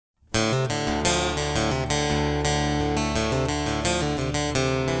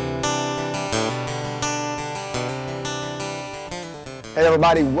Hey,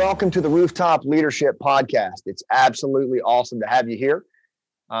 everybody, welcome to the Rooftop Leadership Podcast. It's absolutely awesome to have you here.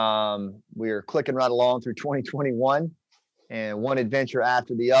 We're clicking right along through 2021 and one adventure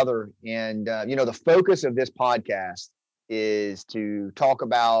after the other. And, the focus of this podcast is to talk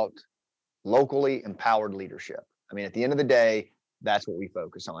about locally empowered leadership. I mean, at the end of the day, that's what we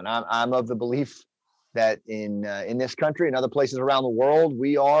focus on. I'm of the belief that in this country and other places around the world,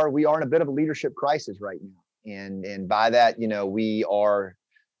 we are in a bit of a leadership crisis right now. And by that, we are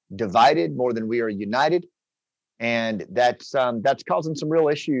divided more than we are united. And that's causing some real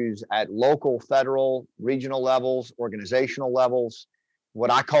issues at local, federal, regional levels, organizational levels, what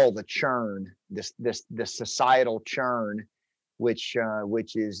I call the churn, this societal churn, which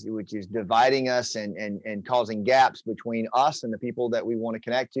is dividing us and causing gaps between us and the people that we want to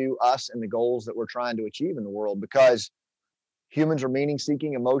connect to, us and the goals that we're trying to achieve in the world, because humans are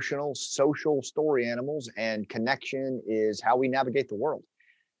meaning-seeking, emotional, social story animals, and connection is how we navigate the world.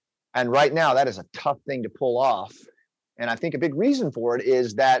 And right now, that is a tough thing to pull off. And I think a big reason for it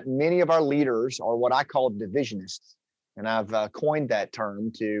is that many of our leaders are what I call divisionists. And I've coined that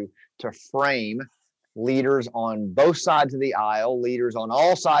term to frame leaders on both sides of the aisle, leaders on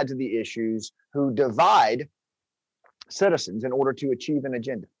all sides of the issues who divide citizens in order to achieve an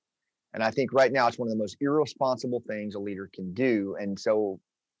agenda. And I think right now it's one of the most irresponsible things a leader can do. And so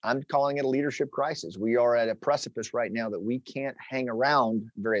I'm calling it a leadership crisis. We are at a precipice right now that we can't hang around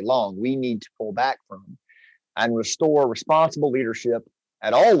very long. We need to pull back from and restore responsible leadership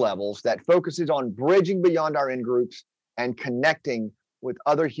at all levels that focuses on bridging beyond our in-groups and connecting with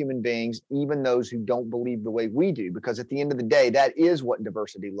other human beings, even those who don't believe the way we do. Because at the end of the day, that is what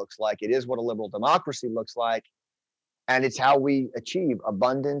diversity looks like. It is what a liberal democracy looks like. And it's how we achieve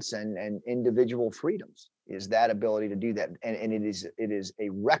abundance and individual freedoms, is that ability to do that. And it is a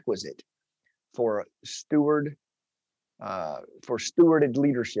requisite for stewarded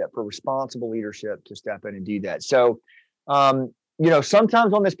leadership, for responsible leadership to step in and do that. So,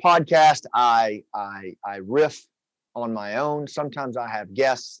 sometimes on this podcast, I riff on my own. Sometimes I have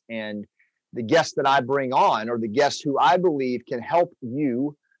guests, and the guests that I bring on are the guests who I believe can help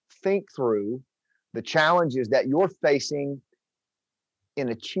you think through the challenges that you're facing in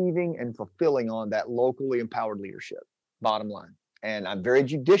achieving and fulfilling on that locally empowered leadership, bottom line. And I'm very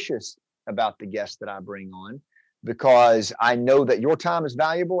judicious about the guests that I bring on, because I know that your time is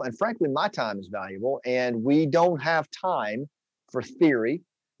valuable, and frankly, my time is valuable. And we don't have time for theory.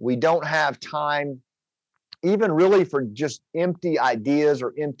 We don't have time even really for just empty ideas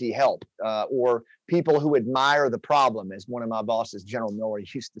or empty help, or people who admire the problem, as one of my bosses, General Miller,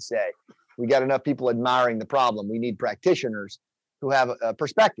 used to say. We got enough people admiring the problem. We need practitioners who have a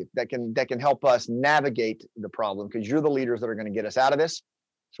perspective that can help us navigate the problem, because you're the leaders that are going to get us out of this.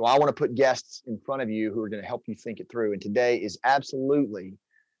 So I want to put guests in front of you who are going to help you think it through. And today is absolutely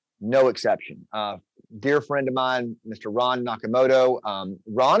no exception. Dear friend of mine, Mr. Ron Nakamoto.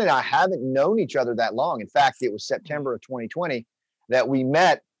 Ron and I haven't known each other that long. In fact, it was September of 2020 that we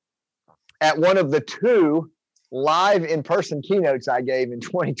met at one of the 2 live in-person keynotes I gave in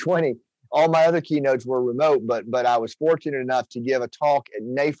 2020. All my other keynotes were remote, but I was fortunate enough to give a talk at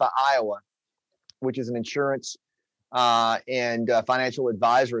NAFA, Iowa, which is an insurance and financial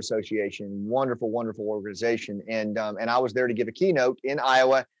advisor association. Wonderful, wonderful organization. And I was there to give a keynote in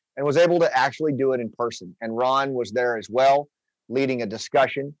Iowa and was able to actually do it in person. And Ron was there as well, leading a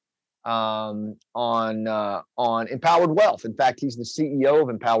discussion on empowered wealth. In fact, he's the CEO of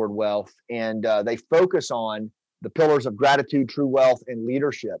Empowered Wealth, and they focus on the pillars of gratitude, true wealth, and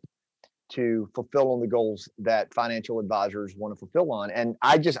leadership to fulfill on the goals that financial advisors want to fulfill on. And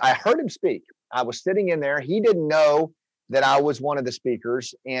I heard him speak. I was sitting in there. He didn't know that I was one of the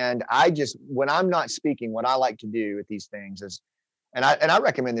speakers. And when I'm not speaking, what I like to do at these things is, and I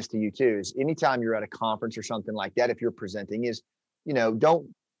recommend this to you too, is anytime you're at a conference or something like that, if you're presenting, is, don't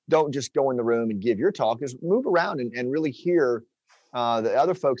just go in the room and give your talk, just move around and really hear the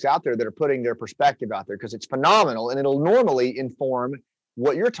other folks out there that are putting their perspective out there, because it's phenomenal and it'll normally inform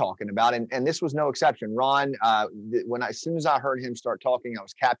what you're talking about. And this was no exception. Ron, as soon as I heard him start talking, I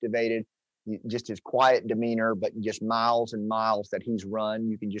was captivated. Just his quiet demeanor, but just miles and miles that he's run.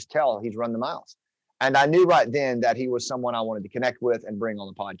 You can just tell he's run the miles. And I knew right then that he was someone I wanted to connect with and bring on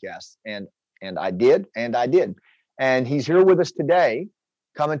the podcast. And I did. And he's here with us today,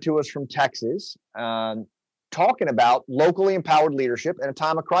 coming to us from Texas, talking about locally empowered leadership in a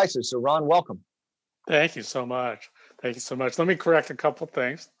time of crisis. So Ron, welcome. Thank you so much. Let me correct a couple of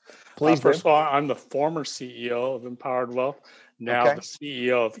things. Please. First of all, I'm the former CEO of Empowered Wealth, now the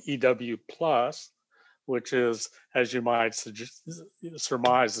CEO of EW Plus, which is, as you might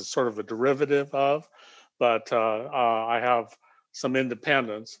surmise, is sort of a derivative of. But I have some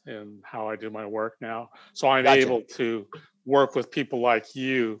independence in how I do my work now. So I'm Gotcha. able to work with people like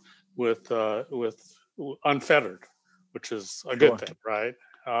you with unfettered, which is a good thing, right?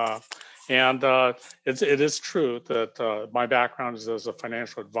 And it is true that my background is as a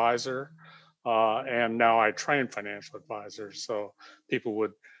financial advisor, and now I train financial advisors. So people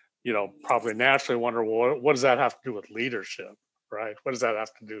would, probably naturally wonder, well, what does that have to do with leadership, right? What does that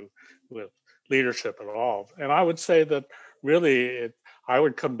have to do with leadership at all? And I would say that really, I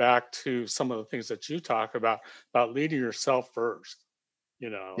would come back to some of the things that you talk about leading yourself first.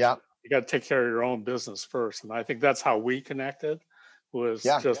 Yeah. You got to take care of your own business first. And I think that's how we connected, was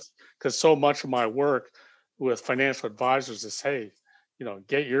just because so much of my work with financial advisors is, hey,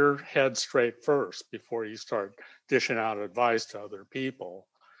 get your head straight first before you start dishing out advice to other people.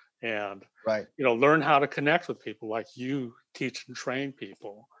 And, learn how to connect with people like you teach and train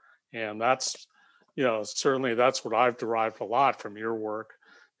people. And that's, certainly that's what I've derived a lot from your work,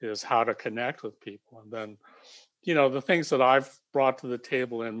 is how to connect with people. And then, the things that I've brought to the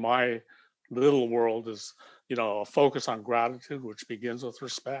table in my little world is, a focus on gratitude, which begins with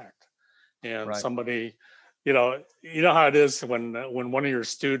respect. And somebody, how it is when one of your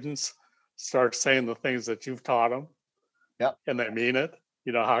students starts saying the things that you've taught them, and they mean it.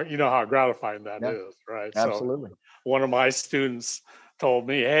 How gratifying that is, right? Absolutely. So one of my students told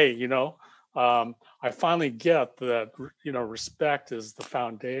me, hey, I finally get that, respect is the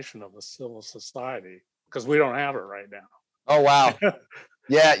foundation of a civil society, because we don't have it right now. Oh, wow.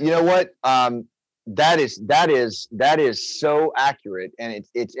 Yeah. You know what? That is so accurate. And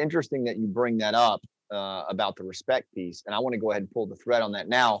it's interesting that you bring that up about the respect piece. And I want to go ahead and pull the thread on that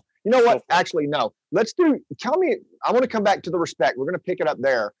now. You know what? Actually, no. I want to come back to the respect. We're going to pick it up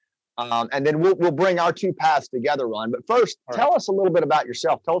there. And then we'll bring our two paths together, Ron. But first, tell us a little bit about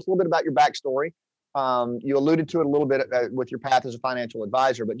yourself. Tell us a little bit about your backstory. You alluded to it a little bit with your path as a financial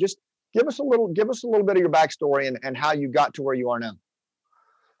advisor, but just give us a little bit of your backstory and how you got to where you are now.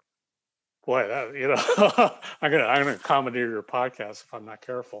 Boy, I'm gonna commandeer your podcast if I'm not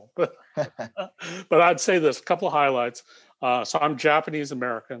careful. But but I'd say this, a couple of highlights. So I'm Japanese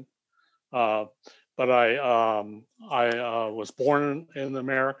American, but I was born in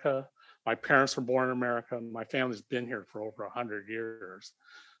America. My parents were born in America. My family's been here for over 100 years,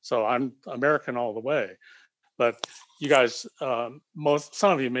 so I'm American all the way. But you guys, some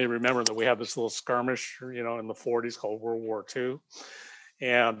of you may remember that we had this little skirmish, in the 40s called World War II,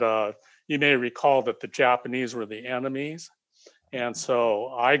 and you may recall that the Japanese were the enemies. And so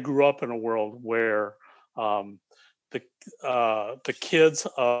I grew up in a world where the kids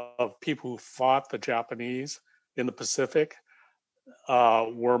of people who fought the Japanese in the Pacific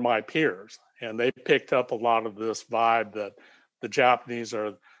were my peers. And they picked up a lot of this vibe that the Japanese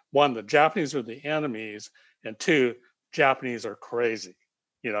are, one, the Japanese are the enemies, and two, Japanese are crazy,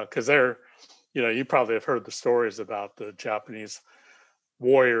 because they're, you probably have heard the stories about the Japanese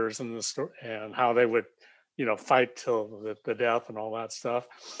warriors and how they would, fight till the death and all that stuff.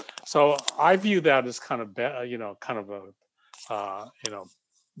 So I view that as kind of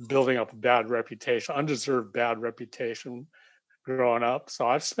building up a bad reputation, undeserved bad reputation growing up. So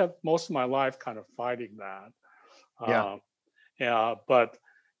I've spent most of my life kind of fighting that. But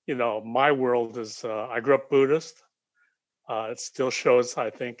my world is, I grew up Buddhist. It still shows,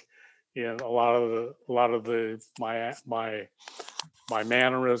 I think, in a lot of my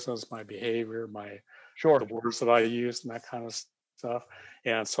mannerisms, my behavior, the words that I use, and that kind of stuff.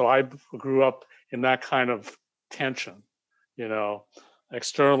 And so I grew up in that kind of tension,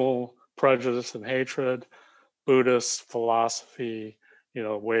 external prejudice and hatred, Buddhist philosophy,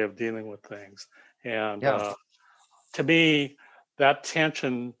 way of dealing with things. And to me, that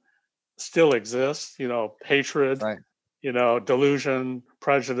tension still exists, hatred, delusion,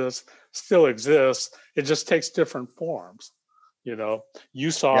 prejudice still exists. It just takes different forms.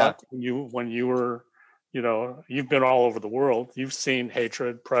 You saw it when you were, you've been all over the world. You've seen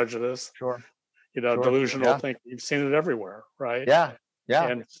hatred, prejudice, delusional thinking. You've seen it everywhere, right?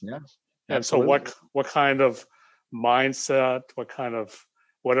 And so what kind of mindset,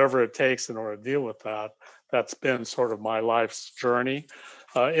 whatever it takes in order to deal with that, that's been sort of my life's journey.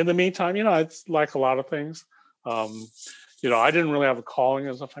 In the meantime, it's like a lot of things. I didn't really have a calling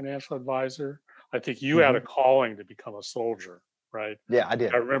as a financial advisor. I think you had a calling to become a soldier, right? Yeah, I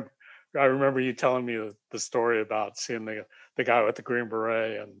did. I remember you telling me the story about seeing the guy with the green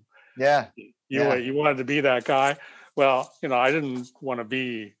beret, and you wanted to be that guy. Well, I didn't want to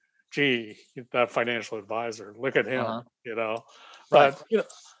be, that financial advisor. Look at him, But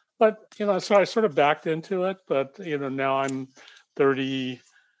so I sort of backed into it. But now I'm 32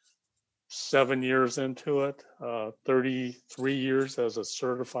 7 years into it, 33 years as a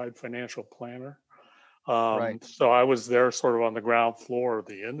certified financial planner. Right. So I was there sort of on the ground floor of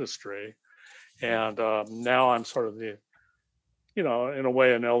the industry. And now I'm sort of the, in a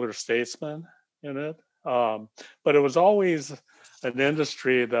way, an elder statesman in it. But it was always an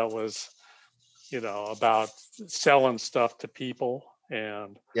industry that was, about selling stuff to people.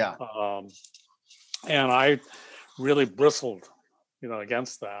 Yeah. And I really bristled,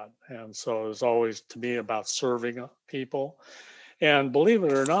 against that. And so it was always to me about serving people. And believe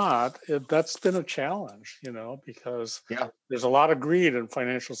it or not, that's been a challenge, because Yeah. there's a lot of greed in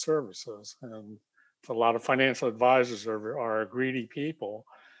financial services, and a lot of financial advisors are greedy people,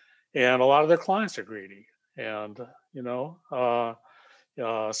 and a lot of their clients are greedy. And so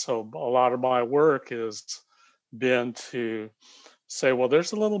a lot of my work has been to say, well,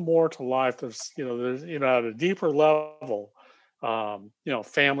 there's a little more to life. There's at a deeper level,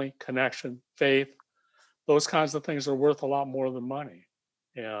 family, connection, faith, those kinds of things are worth a lot more than money.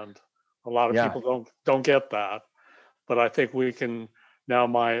 And a lot of Yeah. people don't get that. But I think we can now.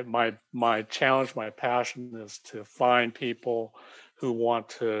 My challenge, my passion is to find people who want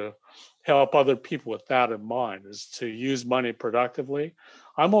to help other people with that in mind, is to use money productively.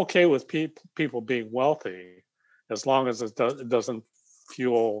 I'm okay with people being wealthy as long as it doesn't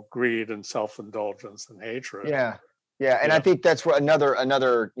fuel greed and self-indulgence and hatred. Yeah. Yeah. And I Yeah. think that's what another,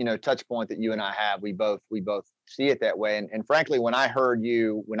 touch point that you and I have. We both see it that way. And frankly, when I heard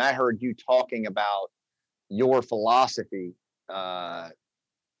you talking about your philosophy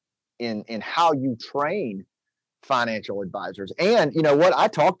in how you train financial advisors, and you know what, I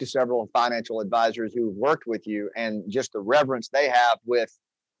talked to several financial advisors who've worked with you, and just the reverence they have with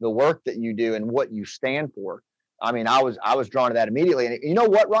the work that you do and what you stand for. I mean, I was drawn to that immediately. And you know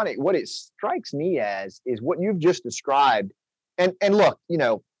what, Ronnie, what it strikes me as is what you've just described. And look,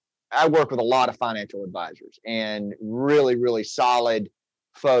 I work with a lot of financial advisors and really, really solid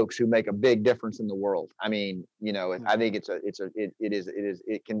folks who make a big difference in the world. I mean, I think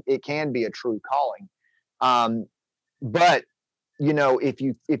it can be a true calling. Um, but if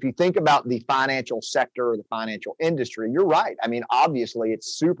you think about the financial sector or the financial industry, you're right. I mean, obviously,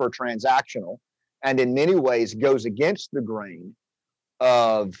 it's super transactional, and in many ways goes against the grain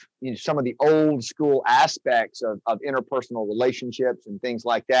of some of the old school aspects of interpersonal relationships and things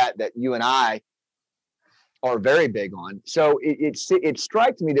like that you and I are very big on. So it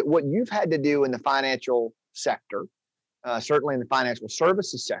strikes me that what you've had to do in the financial sector, certainly in the financial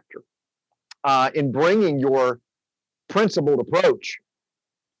services sector, in bringing your principled approach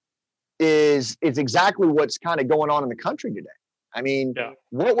is exactly what's kind of going on in the country today. I mean, Yeah.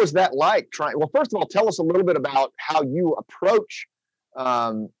 what was that like? Well, first of all, tell us a little bit about how you approach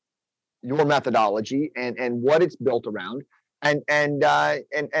your methodology and what it's built around, and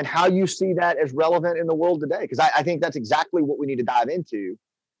how you see that as relevant in the world today. Because I think that's exactly what we need to dive into.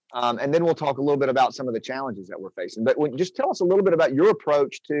 And then we'll talk a little bit about some of the challenges that we're facing. But just tell us a little bit about your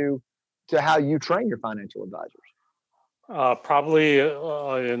approach to how you train your financial advisors. Probably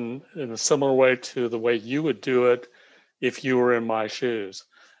in a similar way to the way you would do it if you were in my shoes.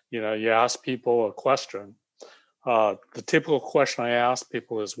 You ask people a question. The typical question I ask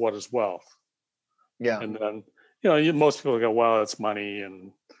people is, "What is wealth?" Yeah. And then most people go, "Well, it's money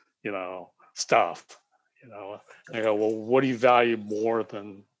and stuff." I go, "Well, what do you value more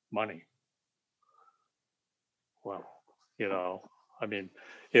than money?" Well, I mean,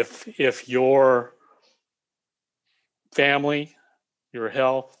 if your family, your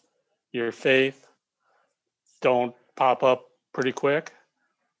health, your faith don't pop up pretty quick,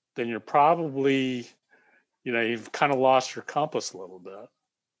 then you're probably, you've kind of lost your compass a little bit.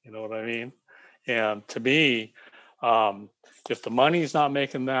 You know what I mean? And to me, if the money's not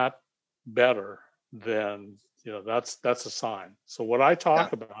making that better, then that's a sign. So what I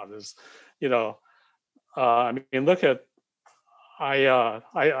talk about is, I mean, look at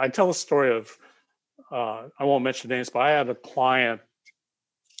I tell a story of I won't mention names, but I had a client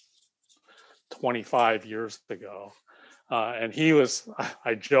 25 years ago. And he was,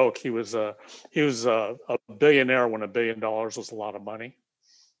 I joke, he was a billionaire when $1 billion was a lot of money.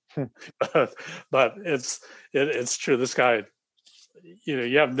 but it's true. This guy,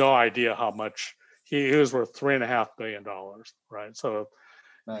 you have no idea how much he was worth. $3.5 billion, right? So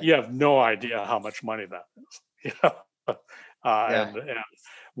Right. you have no idea how much money that is. And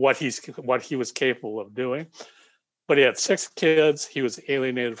what he was capable of doing. But he had 6 kids. He was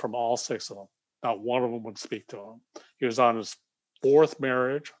alienated from all 6 of them. Not one of them would speak to him. He was on his 4th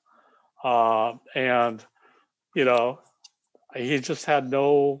marriage, and he just had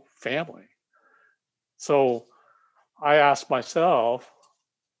no family. So I asked myself,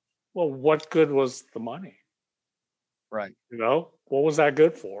 well, what good was the money? Right. What was that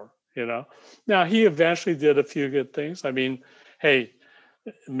good for? Now he eventually did a few good things. I mean, hey,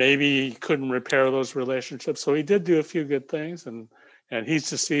 maybe he couldn't repair those relationships, so he did do a few good things, and he's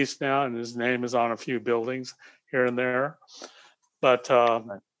deceased now, and his name is on a few buildings here and there. But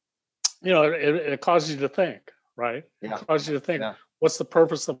Right. it causes you to think, right? Yeah. It causes you to think, Yeah. what's the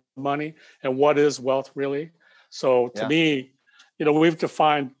purpose of money, and what is wealth really? So to Yeah. me, we've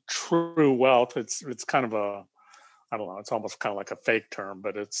defined true wealth. It's kind of I don't know, it's almost kind of like a fake term,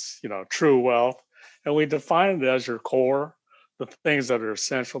 but it's, true wealth. And we define it as your core, the things that are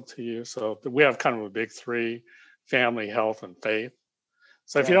essential to you. So we have kind of a big three: family, health, and faith.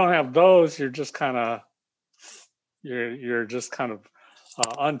 So if you Yeah. don't have those, you're just kind of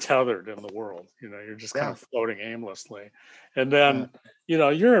untethered in the world. You're just kind Yeah. of floating aimlessly. And Yeah.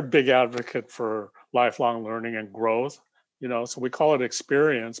 then, you're a big advocate for lifelong learning and growth. So we call it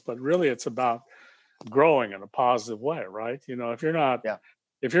experience, but really it's about growing in a positive way, right? Yeah.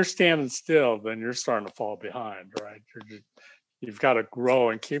 If you're standing still, then you're starting to fall behind, right? You've got to grow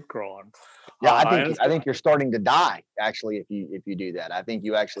and keep growing. Yeah. I And think I think you're starting to die actually if you do that. I think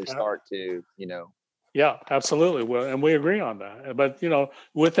you actually it's, start to yeah, absolutely. Well, and we agree on that. But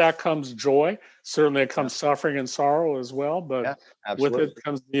with that comes joy. Certainly, it Yeah. comes suffering and sorrow as well. But Yeah. with Absolutely. it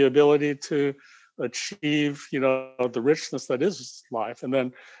comes the ability to achieve, the richness that is life, and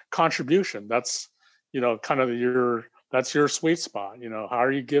then contribution. That's kind of that's your sweet spot. How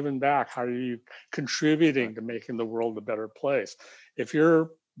are you giving back? How are you contributing Right. to making the world a better place? If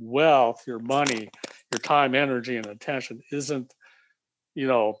your wealth, your money, your time, energy, and attention isn't, you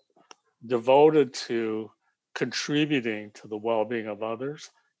know, devoted to contributing to the well-being of others,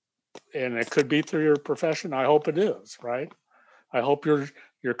 and it could be through your profession. I hope it is, right? I hope your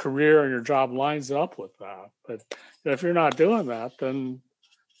career and your job lines up with that. But if you're not doing that, then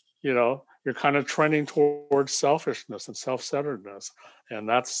you're kind of trending towards selfishness and self-centeredness, and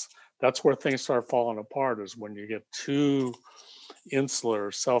that's where things start falling apart, is when you get too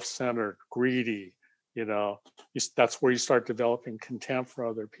insular, self-centered, greedy. That's where you start developing contempt for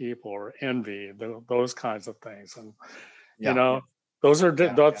other people, or envy, those kinds of things. And you Yeah. know those are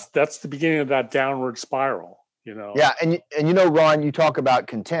Yeah. that's the beginning of that downward spiral. Yeah, and Ron, you talk about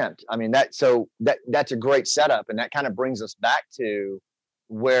contempt. I mean, that's a great setup, and that kind of brings us back to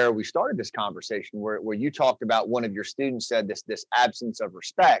where we started this conversation, where you talked about one of your students said this absence of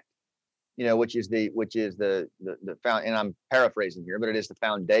respect, which is the found, and I'm paraphrasing here, but it is the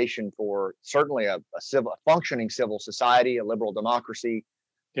foundation for certainly a functioning civil society, a liberal democracy.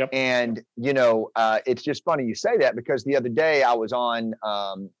 Yep. And it's just funny you say that, because the other day I was on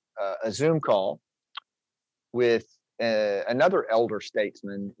a Zoom call with another elder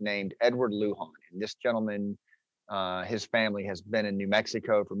statesman named Edward Lujan. And this gentleman, his family has been in New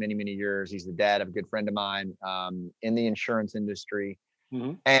Mexico for many, many years. He's the dad of a good friend of mine in the insurance industry.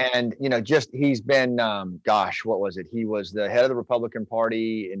 Mm-hmm. And, he's been, what was it? He was the head of the Republican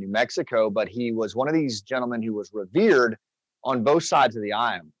Party in New Mexico, but he was one of these gentlemen who was revered on both sides of the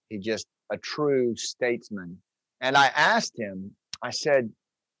aisle. He just a true statesman. And I asked him, I said,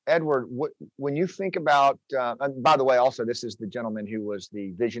 Edward, when you think about, by the way, also, this is the gentleman who was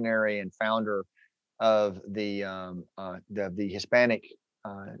the visionary and founder of the Hispanic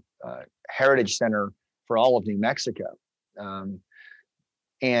Heritage Center for all of New Mexico.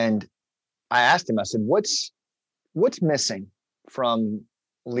 And I asked him, I said, what's missing from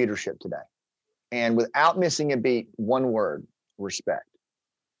leadership today? And without missing a beat, one word: respect.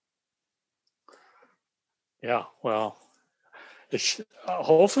 Yeah, well,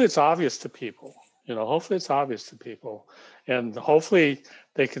 hopefully it's obvious to people. Hopefully it's obvious to people, and hopefully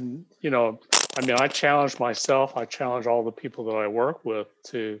they can. I challenge myself. I challenge all the people that I work with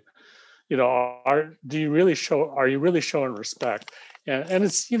to, are you really showing respect? And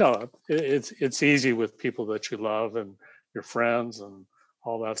it's easy with people that you love and your friends and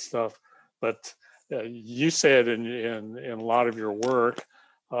all that stuff, but you say it in a lot of your work.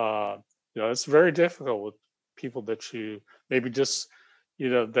 It's very difficult with people that you maybe just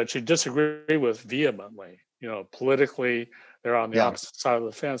that you disagree with vehemently. Politically, they're on the Yeah. opposite side of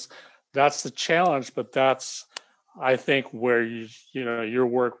the fence. That's the challenge, but that's, I think, where your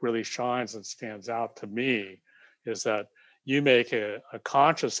work really shines and stands out to me, is that you make a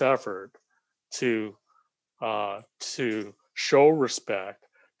conscious effort to show respect,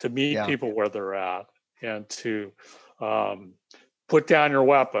 to meet Yeah. people where they're at, and to put down your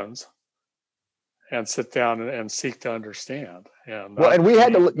weapons and sit down and seek to understand. And we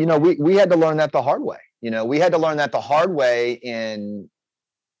had to, we had to learn that the hard way. We had to learn that the hard way in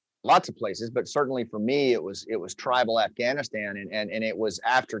lots of places, but certainly for me, it was tribal Afghanistan, and it was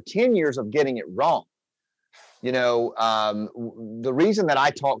after 10 years of getting it wrong. The reason that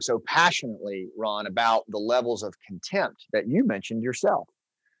I talk so passionately, Ron, about the levels of contempt that you mentioned yourself,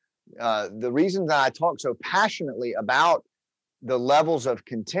 the reason that I talk so passionately about the levels of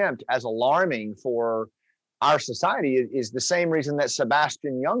contempt as alarming for our society is the same reason that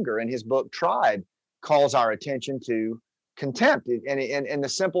Sebastian Junger in his book Tribe calls our attention to contempt. And the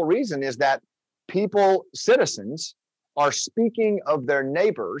simple reason is that citizens are speaking of their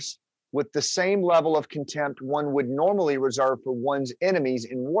neighbors with the same level of contempt one would normally reserve for one's enemies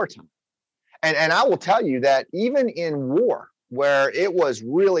in wartime. And I will tell you that even in war, where it was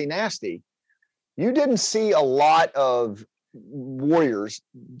really nasty, you didn't see a lot of warriors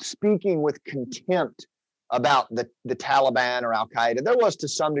speaking with contempt about the Taliban or Al Qaeda. There was to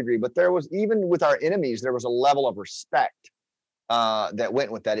some degree, but there was, even with our enemies, there was a level of respect that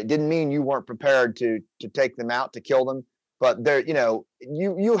went with that. It didn't mean you weren't prepared to take them out, to kill them, but there,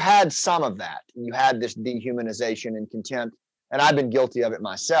 you had some of that. You had this dehumanization and contempt, and I've been guilty of it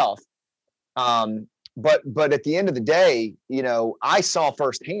myself. But at the end of the day, I saw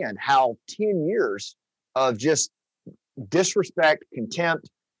firsthand how 10 years of just disrespect, contempt,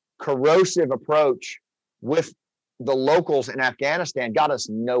 corrosive approach with the locals in Afghanistan got us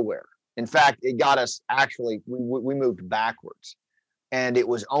nowhere. In fact, it got us we moved backwards. And it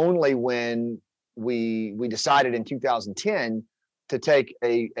was only when we decided in 2010 to take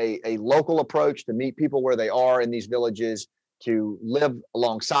a local approach, to meet people where they are in these villages, to live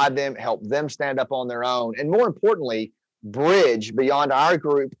alongside them, help them stand up on their own, and more importantly, bridge beyond our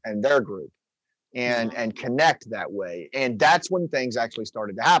group and their group, and connect that way. And that's when things actually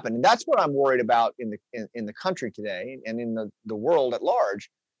started to happen. And that's what I'm worried about in the country today, and in the world at large,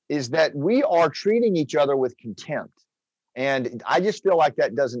 is that we are treating each other with contempt. And I just feel like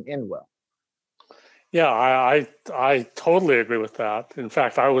that doesn't end well. Yeah, I totally agree with that. In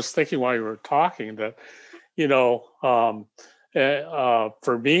fact, I was thinking while you were talking that,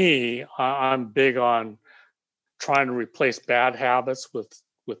 for me, I'm big on trying to replace bad habits with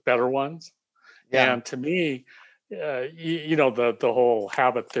better ones. Yeah. And to me, the whole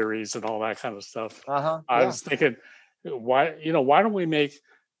habit theories and all that kind of stuff. I was thinking, why don't we make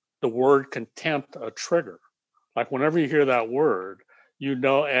the word contempt a trigger? Like whenever you hear that word,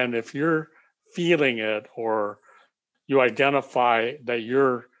 and if you're feeling it, or you identify that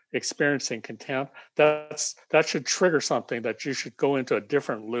you're experiencing contempt, that should trigger something, that you should go into a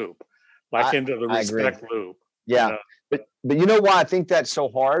different loop, into the respect loop. Yeah. But you know why I think that's so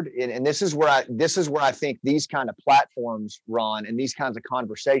hard? And this is where I think these kind of platforms, Ron, and these kinds of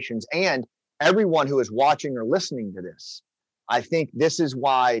conversations, and everyone who is watching or listening to this, I think this is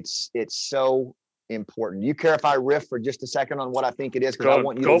why it's so important. You care if I riff for just a second on what I think it is? Because I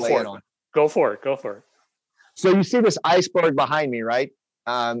want you to weigh in on it. Go for it. So you see this iceberg behind me, right?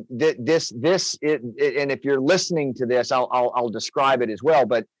 And if you're listening to this, I'll describe it as well.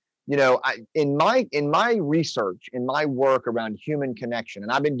 But in my research, in my work around human connection,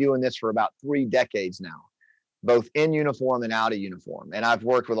 and I've been doing this for about 3 decades now, both in uniform and out of uniform, and I've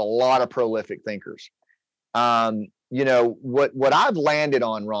worked with a lot of prolific thinkers. What I've landed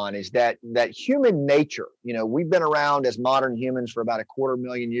on, Ron, is that human nature. We've been around as modern humans for about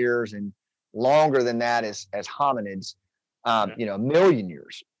 250,000 years, and longer than that as hominids, a million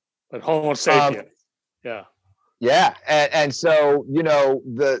years. But Homo sapiens, yeah. And so,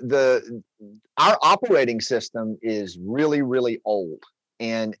 our operating system is really, really old.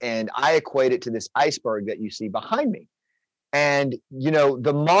 And I equate it to this iceberg that you see behind me. And,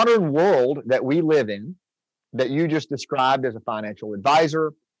 the modern world that we live in, that you just described as a financial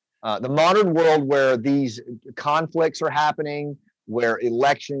advisor, the modern world where these conflicts are happening, where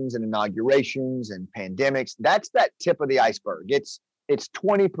elections and inaugurations and pandemics, that's that tip of the iceberg. It's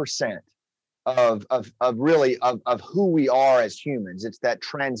 20% of who we are as humans. It's that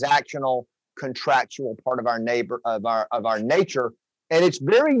transactional, contractual part of our nature, and it's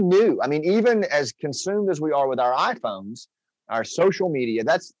very new. I mean, even as consumed as we are with our iPhones, our social media,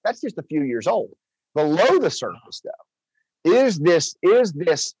 that's just a few years old. Below the surface, though, is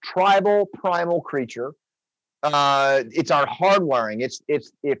this tribal primal creature. It's our hardwiring. It's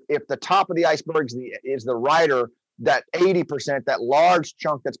if the top of the iceberg is the rider, that 80%, that large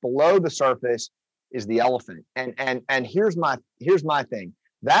chunk that's below the surface, is the elephant. And here's my thing.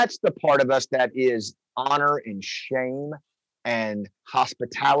 That's the part of us that is honor and shame and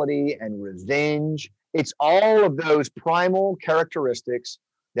hospitality and revenge. It's all of those primal characteristics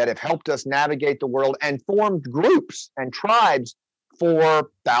that have helped us navigate the world and formed groups and tribes for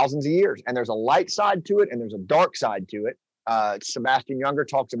thousands of years. And there's a light side to it, and there's a dark side to it. Sebastian Younger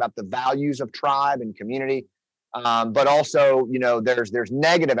talks about the values of tribe and community. But also, there's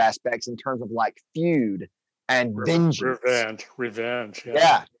negative aspects in terms of like feud and vengeance. Revenge.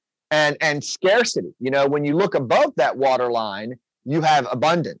 Yeah. And scarcity. When you look above that waterline, you have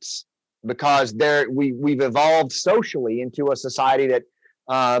abundance, because we've evolved socially into a society that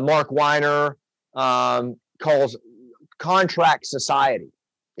Mark Weiner calls contract society.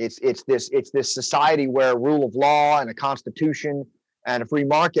 It's this society where rule of law and a constitution and a free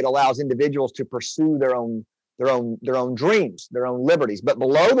market allows individuals to pursue their own dreams, their own liberties. But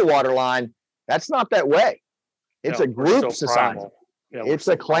below the waterline, that's not that way. It's a group society. Yeah, it's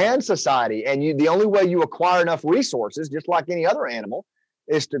a clan society. And the only way you acquire enough resources, just like any other animal,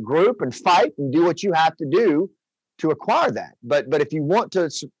 is to group and fight and do what you have to do to acquire that. But if you want to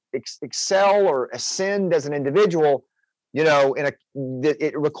excel or ascend as an individual,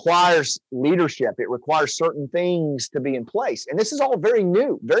 it requires leadership. It requires certain things to be in place. And this is all very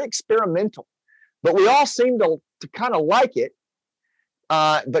new, very experimental. But we all seem to kind of like it.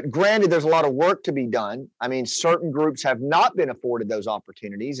 But granted, there's a lot of work to be done. I mean, certain groups have not been afforded those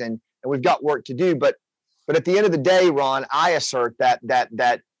opportunities, and we've got work to do. But at the end of the day, Ron, I assert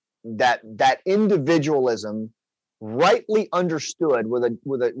that individualism, rightly understood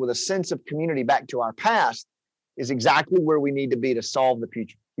with a sense of community back to our past, is exactly where we need to be to solve the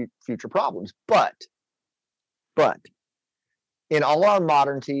future problems. But in all our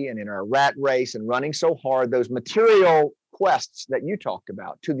modernity and in our rat race and running so hard, those material quests that you talked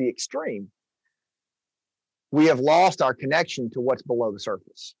about to the extreme, we have lost our connection to what's below the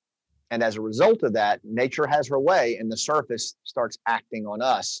surface. And as a result of that, nature has her way and the surface starts acting on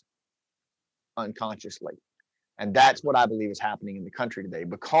us unconsciously. And that's what I believe is happening in the country today,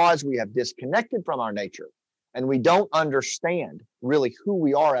 because we have disconnected from our nature and we don't understand really who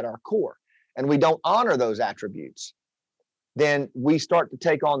we are at our core, and we don't honor those attributes. Then we start to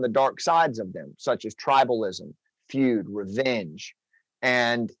take on the dark sides of them, such as tribalism, feud, revenge,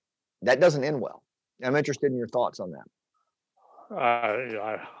 and that doesn't end well. I'm interested in your thoughts on that.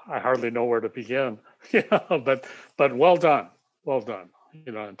 I hardly know where to begin, but well done,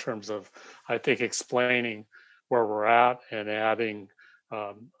 in terms of, I think, explaining where we're at and adding,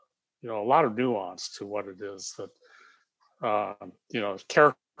 a lot of nuance to what it is that,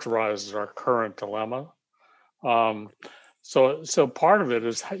 characterizes our current dilemma. So part of it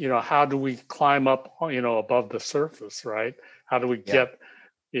is, how do we climb up, above the surface, right? How do we get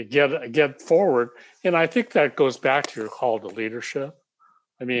forward? And I think that goes back to your call to leadership.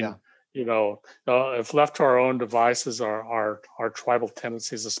 I mean, if left to our own devices, our tribal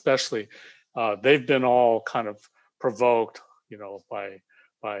tendencies, especially, they've been all kind of provoked,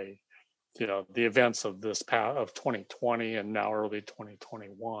 by the events of this of 2020 and now early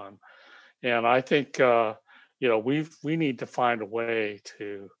 2021. And I think, we need to find a way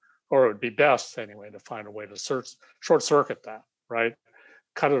to, or it would be best anyway, to find a way to short circuit that, right?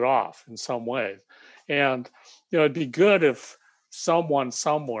 Cut it off in some way. And, it'd be good if someone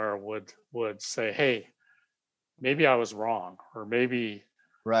somewhere would say, hey, maybe I was wrong, or maybe,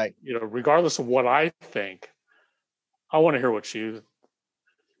 right. Regardless of what I think, I want to hear what you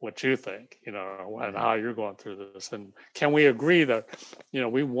think, and how you're going through this. And can we agree that,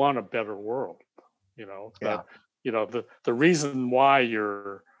 we want a better world? That, the reason why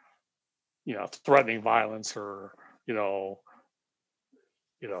you're, threatening violence or,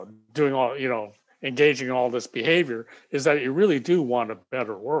 doing all, engaging in all this behavior is that you really do want a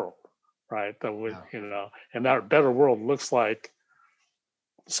better world, right? That would, and that better world looks like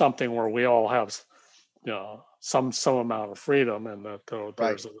something where we all have, some amount of freedom, and that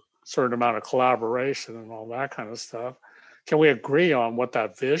there's a certain amount of collaboration and all that kind of stuff. Can we agree on what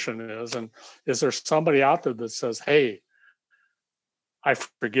that vision is? And is there somebody out there that says, hey, I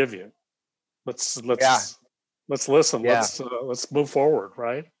forgive you. Let's listen. Yeah. Let's move forward.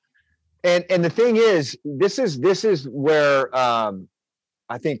 Right. And the thing is, this is where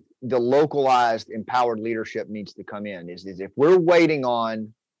I think the localized empowered leadership needs to come in is if we're waiting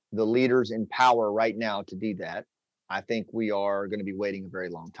on the leaders in power right now to do that, I think we are going to be waiting a very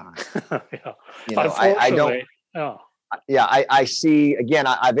long time. I don't. Yeah. I see, again,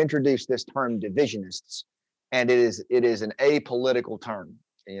 I've introduced this term divisionists, and it is an apolitical term.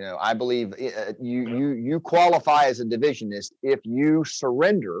 I believe you qualify as a divisionist if you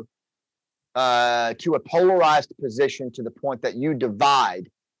surrender to a polarized position to the point that you divide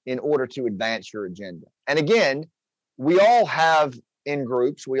in order to advance your agenda. And again, we all have in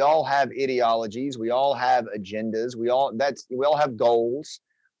groups, we all have ideologies, we all have agendas, we all have goals.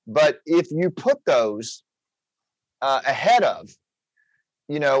 But if you put those ahead of,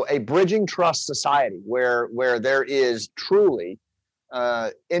 a bridging trust society where there is truly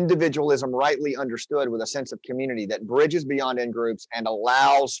individualism rightly understood with a sense of community that bridges beyond in groups and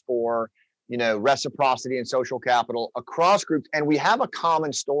allows for reciprocity and social capital across groups. And we have a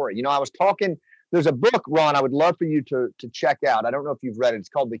common story. I was talking, there's a book, Ron, I would love for you to check out. I don't know if you've read it. It's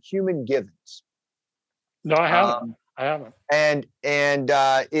called The Human Givens. No, I haven't. I haven't. And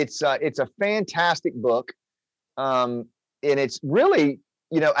it's a fantastic book. And it's really,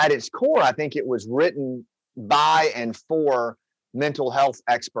 at its core, I think it was written by and for mental health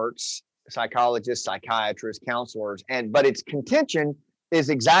experts, psychologists, psychiatrists, counselors, but its contention is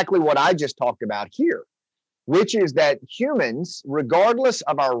exactly what I just talked about here, which is that humans, regardless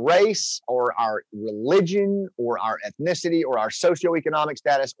of our race or our religion or our ethnicity or our socioeconomic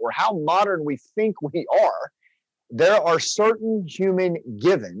status or how modern we think we are, there are certain human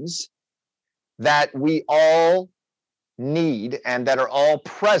givens that we all need and that are all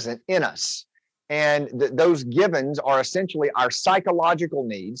present in us. And those givens are essentially our psychological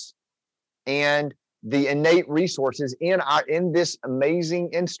needs and the innate resources in this amazing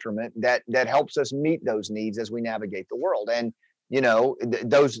instrument that helps us meet those needs as we navigate the world. And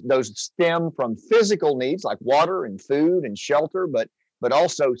those stem from physical needs like water and food and shelter, but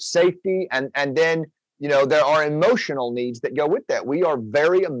also safety, and then there are emotional needs that go with that. We are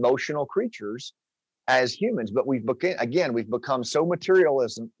very emotional creatures as humans, but we've become so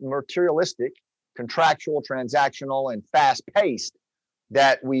materialistic, contractual, transactional, and fast-paced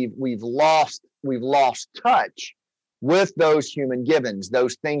that we've lost touch with those human givens,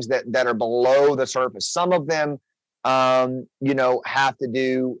 those things that are below the surface. Some of them, have to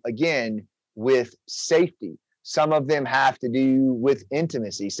do, again, with safety. Some of them have to do with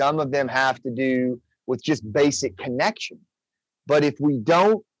intimacy. Some of them have to do with just basic connection. But if we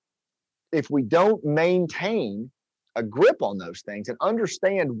don't maintain a grip on those things and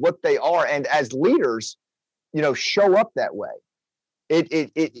understand what they are, and as leaders, show up that way,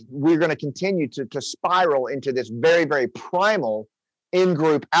 we're going to continue to spiral into this very, very primal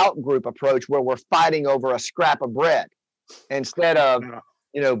in-group, out-group approach where we're fighting over a scrap of bread instead of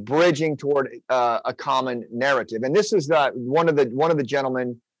bridging toward a common narrative. And this is one of the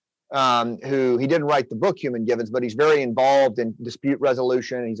gentlemen who, he didn't write the book Human Givens, but he's very involved in dispute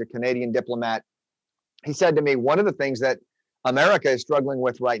resolution. He's a Canadian diplomat. He said to me, one of the things that America is struggling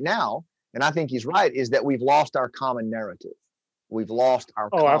with right now, and I think he's right, is that we've lost our common narrative. We've lost our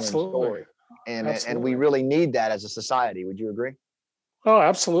common story. And we really need that as a society. Would you agree? Oh,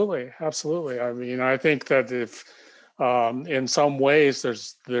 absolutely. Absolutely. I mean, I think that if in some ways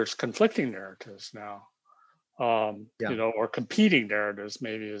there's conflicting narratives now, or competing narratives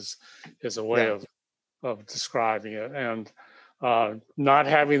maybe is a way of describing it. And not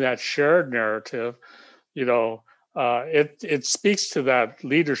having that shared narrative, it speaks to that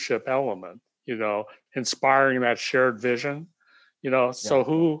leadership element, inspiring that shared vision,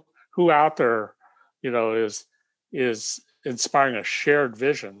 so who out there, is inspiring a shared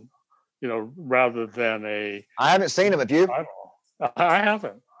vision, rather than I haven't seen him. Have you? I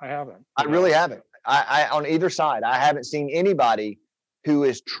haven't. I really haven't. I on either side, I haven't seen anybody who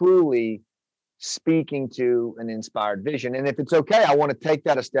is truly speaking to an inspired vision. And if it's okay, I want to take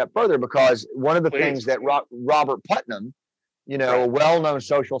that a step further, because one of the things that Robert Putnam, a well-known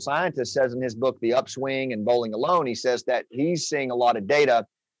social scientist, says in his book, The Upswing and Bowling Alone, he says that he's seeing a lot of data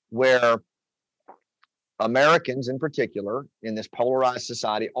where Americans in particular in this polarized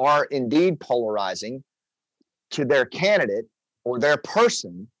society are indeed polarizing to their candidate or their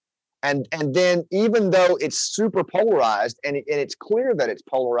person. And then even though it's super polarized and it's clear that it's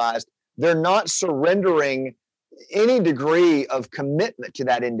polarized, they're not surrendering any degree of commitment to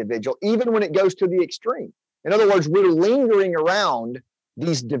that individual, even when it goes to the extreme. In other words, we're lingering around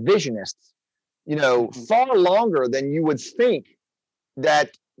these divisionists, far longer than you would think that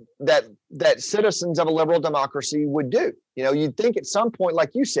citizens of a liberal democracy would do. You'd think at some point,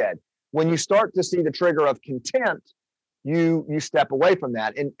 like you said, when you start to see the trigger of contempt, you step away from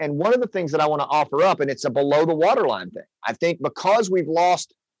that. And one of the things that I want to offer up, and it's a below the waterline thing, I think because we've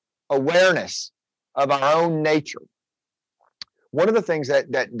lost awareness of our own nature, one of the things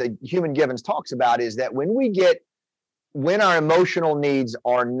that the Human Givens talks about is that when our emotional needs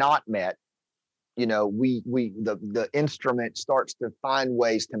are not met, the instrument starts to find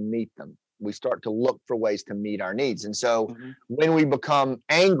ways to meet them. We start to look for ways to meet our needs. And so when we become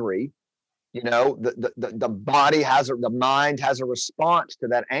angry, the body the mind has a response to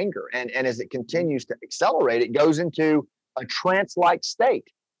that anger. And as it continues to accelerate, it goes into a trance-like state.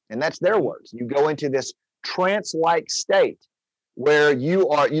 And that's their words. You go into this trance-like state where you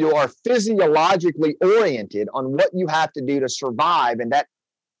are physiologically oriented on what you have to do to survive. And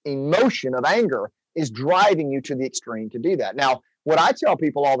emotion of anger is driving you to the extreme to do that. Now, what I tell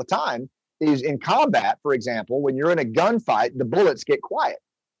people all the time is in combat, for example, when you're in a gunfight, the bullets get quiet.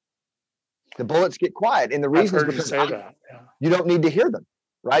 The bullets get quiet. And the reason is because you don't need to hear them,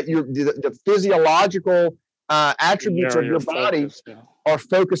 right? The physiological attributes of your body are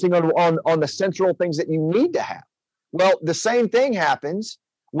focusing on the central things that you need to have. Well, the same thing happens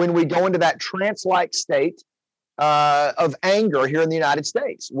when we go into that trance-like state of anger here in the United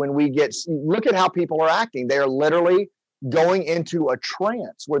States. When we look at how people are acting, they are literally going into a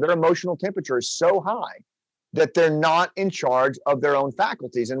trance where their emotional temperature is so high that they're not in charge of their own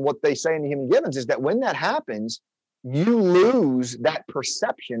faculties. And what they say in the Human Givens is that when that happens, you lose that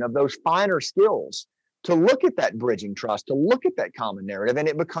perception of those finer skills to look at that bridging trust, to look at that common narrative, and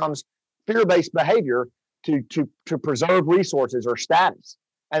it becomes fear-based behavior to preserve resources or status.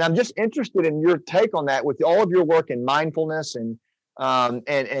 And I'm just interested in your take on that with all of your work in mindfulness and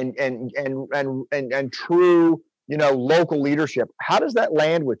true, local leadership. How does that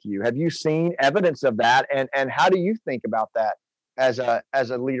land with you? Have you seen evidence of that? And how do you think about that as a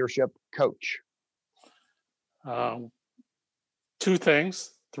leadership coach? 2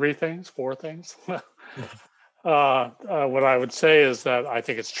 things, 3 things, 4 things. What I would say is that I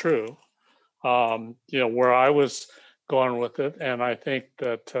think it's true. Where I was going with it, and I think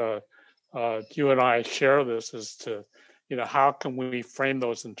that you and I share this, is to, how can we frame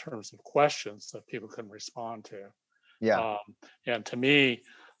those in terms of questions that people can respond to? Yeah. And to me,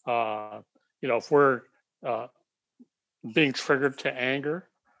 if we're being triggered to anger,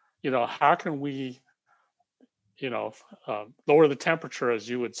 how can we, lower the temperature, as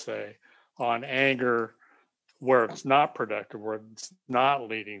you would say, on anger where it's not productive, where it's not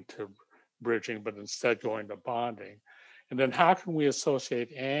leading to bridging, but instead going to bonding? And then how can we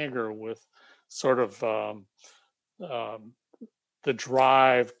associate anger with sort of the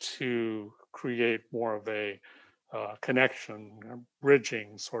drive to create more of a connection,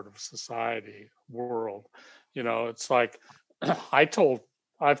 bridging sort of society, world? It's like I've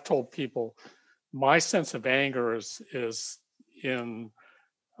told people my sense of anger is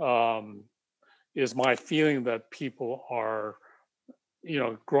my feeling that people are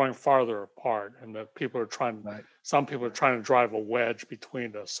growing farther apart, and that some people are trying to drive a wedge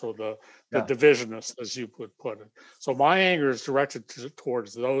between us. So the divisionists, as you would put it. So my anger is directed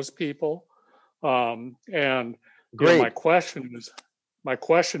towards those people. And my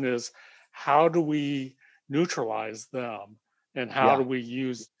question is, how do we neutralize them, and how do we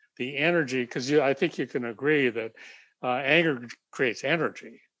use the energy? Because I think you can agree that anger creates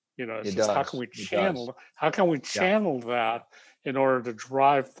energy. It's just how can we channel that in order to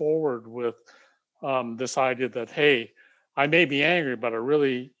drive forward with this idea that, hey, I may be angry, but I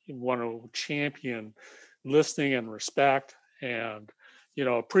really want to champion listening and respect and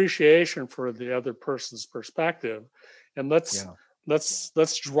appreciation for the other person's perspective, and let's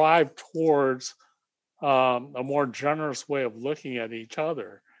drive towards a more generous way of looking at each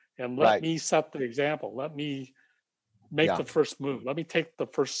other, and let me set the example. Let me make the first move. Let me take the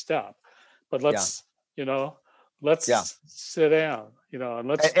first step. But let's sit down, and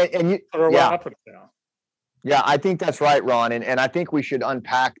let's put our weapons down. Yeah, I think that's right, Ron. And I think we should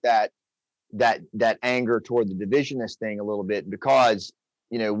unpack that anger toward the divisionist thing a little bit, because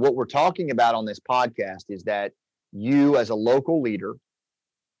what we're talking about on this podcast is that you, as a local leader,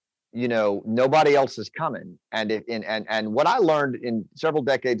 nobody else is coming. And what I learned in several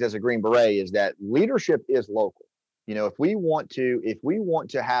decades as a Green Beret is that leadership is local. If we want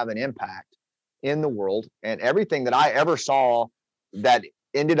to have an impact in the world, and everything that I ever saw that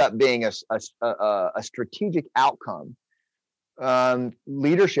ended up being a strategic outcome,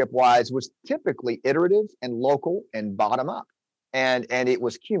 leadership wise, was typically iterative and local and bottom up, and it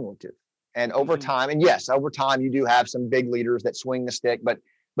was cumulative. And over time, and yes, over time you do have some big leaders that swing the stick, but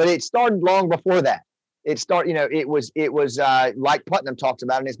it started long before that. It was like Putnam talks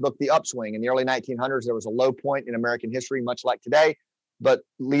about in his book, The Upswing. In the early 1900s, there was a low point in American history, much like today. But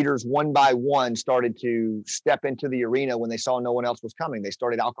leaders one by one started to step into the arena when they saw no one else was coming. They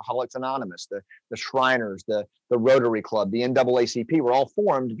started Alcoholics Anonymous, the Shriners, the Rotary Club, the NAACP were all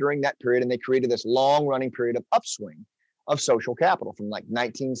formed during that period, and they created this long-running period of upswing of social capital from like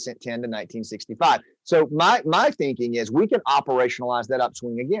 1910 to 1965. So my thinking is we can operationalize that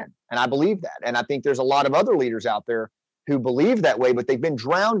upswing again. And I believe that. And I think there's a lot of other leaders out there who believe that way, but they've been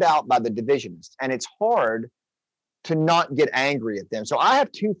drowned out by the divisionists. And it's hard to not get angry at them. So I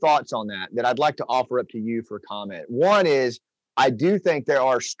have 2 thoughts on that I'd like to offer up to you for comment. One is, I do think there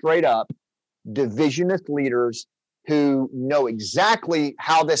are straight up divisionist leaders who know exactly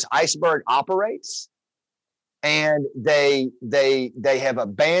how this iceberg operates, and they have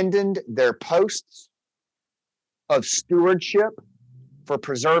abandoned their posts of stewardship for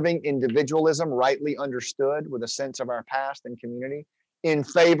preserving individualism rightly understood with a sense of our past and community in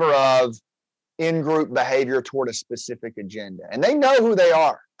favor of in-group behavior toward a specific agenda. And they know who they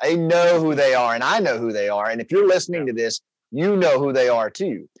are. They know who they are, and I know who they are. And if you're listening to this, you know who they are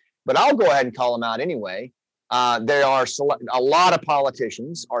too. But I'll go ahead and call them out anyway. There are a lot of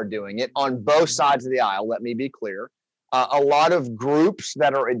politicians are doing it on both sides of the aisle. Let me be clear. A lot of groups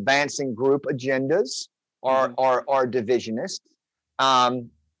that are advancing group agendas are divisionist. A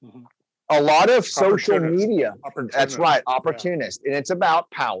lot of social media. That's right, opportunist, and it's about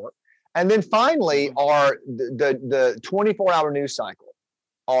power. And then finally, are the 24-hour news cycle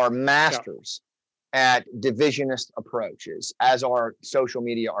are masters at divisionist approaches, as are social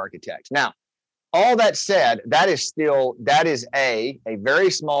media architects. Now, all that said, that is a very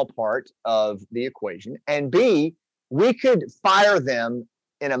small part of the equation, and B, we could fire them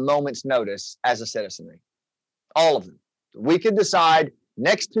in a moment's notice as a citizenry, all of them. We could decide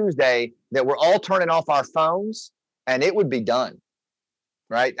next Tuesday that we're all turning off our phones, and it would be done,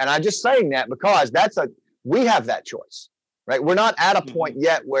 right? And I'm just saying that because we have that choice, right? We're not at a point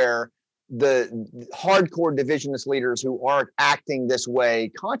yet where the hardcore divisionist leaders who aren't acting this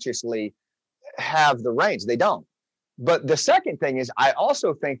way consciously have the reins. They don't. But the second thing is, I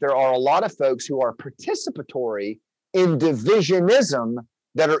also think there are a lot of folks who are participatory in divisionism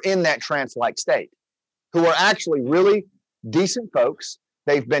that are in that trance-like state, who are actually really decent folks.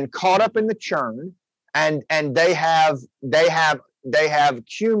 They've been caught up in the churn, and they have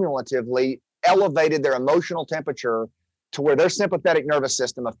cumulatively elevated their emotional temperature to where their sympathetic nervous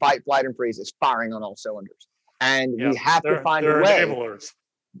system of fight, flight, and freeze is firing on all cylinders. And we have to find a way. Enablers.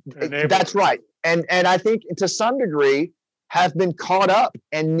 That's right. And I think to some degree have been caught up,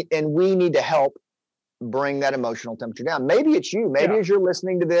 and we need to help bring that emotional temperature down. Maybe it's you. Maybe as you're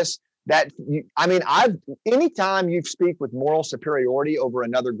listening to this, anytime you speak with moral superiority over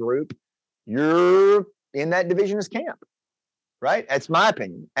another group, you're in that divisionist camp, right? That's my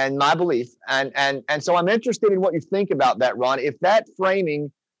opinion and my belief. And so I'm interested in what you think about that, Ron. If that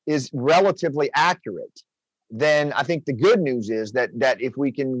framing is relatively accurate, then I think the good news is that if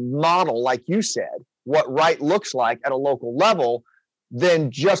we can model, like you said, what right looks like at a local level,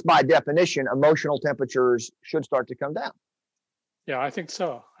 then just by definition, emotional temperatures should start to come down. Yeah, I think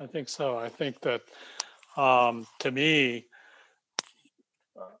so. I think that to me,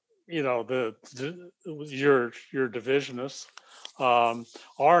 your divisionists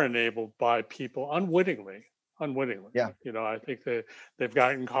are enabled by people unwittingly. Yeah. I think they've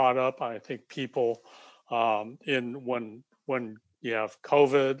gotten caught up. I think people in when you have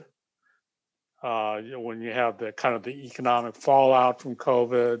COVID, when you have the kind of the economic fallout from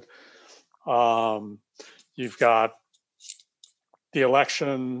COVID, you've got the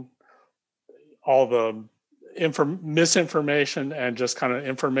election, all the misinformation and just kind of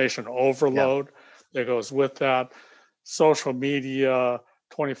information overload that goes with that. Social media,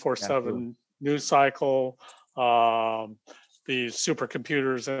 24/7 news cycle, these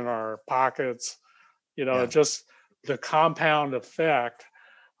supercomputers in our pockets, just the compound effect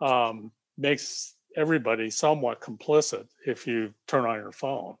makes everybody somewhat complicit if you turn on your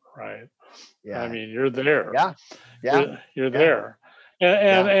phone, right? Yeah. I mean, you're there. Yeah. You're there.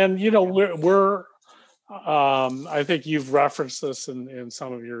 And we're I think you've referenced this in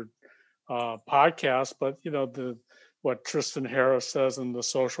some of your podcasts, but what Tristan Harris says in The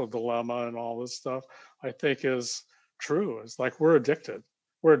Social Dilemma and all this stuff, I think is true. It's like we're addicted.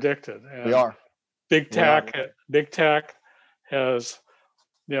 And we are. Big tech has,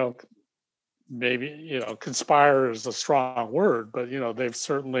 maybe, conspire is a strong word, but they've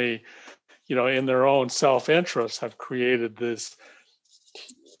certainly, in their own self-interest have created this,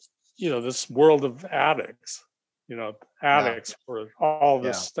 this world of addicts, for all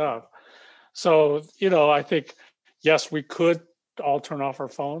this stuff. So, I think, yes, we could all turn off our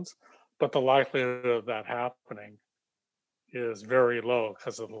phones, but the likelihood of that happening is very low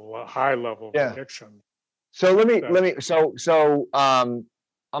because of the high level of addiction. So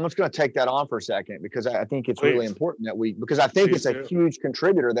I'm just going to take that on for a second because I think it's really important that because I think it's a huge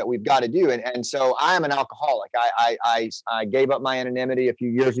contributor that we've got to do. And so I am an alcoholic. I gave up my anonymity a few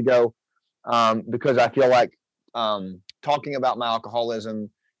years ago because I feel like talking about my alcoholism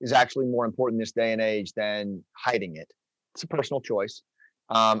is actually more important this day and age than hiding it. It's a personal choice.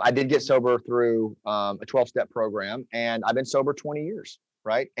 I did get sober through a 12-step program, and I've been sober 20 years,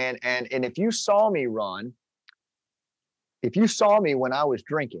 right? And if you saw me, Ron, when I was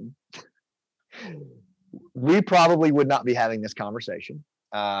drinking, we probably would not be having this conversation.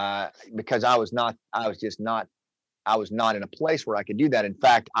 because I was not in a place where I could do that. In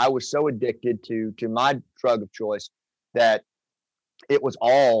fact, I was so addicted to my drug of choice that it was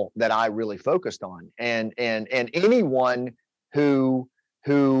all that I really focused on. And anyone who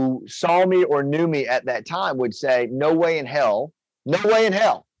saw me or knew me at that time would say, no way in hell,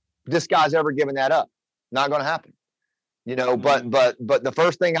 this guy's ever given that up. Not going to happen. But the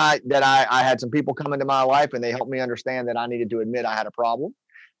first thing I had some people come into my life and they helped me understand that I needed to admit I had a problem.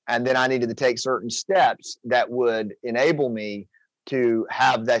 And then I needed to take certain steps that would enable me to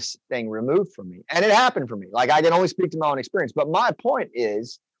have this thing removed from me. And it happened for me. Like, I can only speak to my own experience. But my point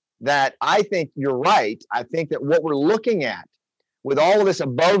is that I think you're right. I think that what we're looking at with all of this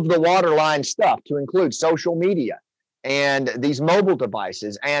above the waterline stuff, to include social media and these mobile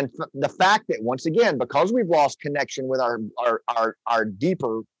devices, and the fact that, once again, because we've lost connection with our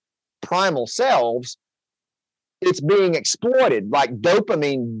deeper primal selves, it's being exploited like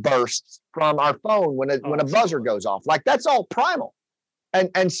dopamine bursts from our phone when a buzzer goes off. Like, that's all primal.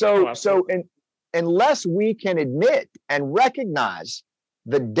 And so unless we can admit and recognize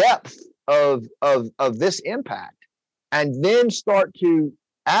the depth of this impact, and then start to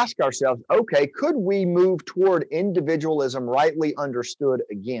ask ourselves, okay, could we move toward individualism rightly understood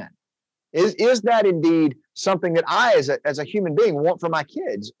again? Is that indeed something that I, as a human being, want for my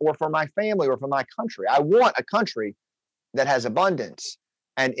kids or for my family or for my country? I want a country that has abundance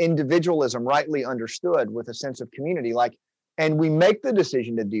and individualism rightly understood with a sense of community. And we make the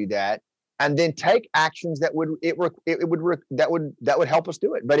decision to do that, and then take actions that would help us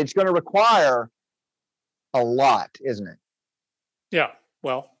do it. But it's going to require a lot, isn't it? Yeah.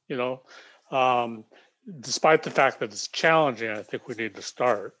 Well, despite the fact that it's challenging, I think we need to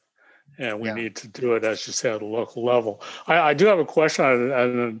start. And we need to do it, as you said, at a local level. I do have a question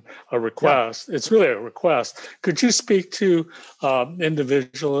and a request. Yeah. It's really a request. Could you speak to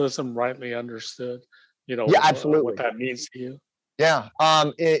individualism rightly understood? Absolutely. What that means to you. Yeah.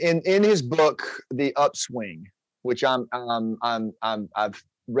 In his book, The Upswing, which I've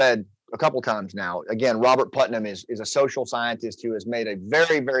read a couple times now. Again, Robert Putnam is a social scientist who has made a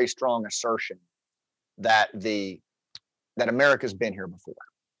very, very strong assertion that America's been here before.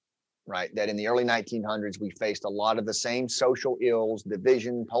 Right, that in the early 1900s, we faced a lot of the same social ills,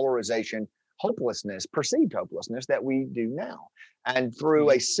 division, polarization, hopelessness, perceived hopelessness that we do now. And through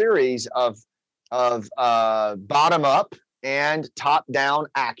a series of bottom up and top down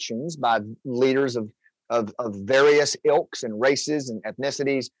actions by leaders of various ilks and races and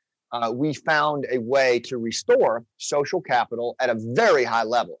ethnicities, we found a way to restore social capital at a very high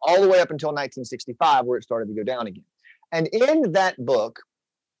level, all the way up until 1965, where it started to go down again. And in that book,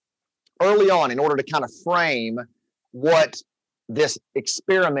 early on, in order to kind of frame what this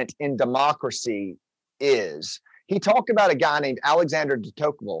experiment in democracy is, he talked about a guy named Alexander de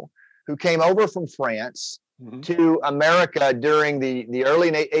Tocqueville, who came over from France to America during the early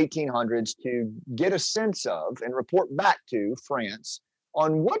 1800s to get a sense of and report back to France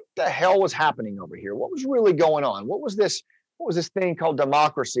on what the hell was happening over here. What was really going on? What was this thing called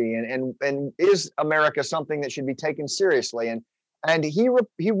democracy? And is America something that should be taken seriously? And he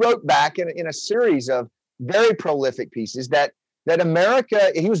wrote back in a series of very prolific pieces that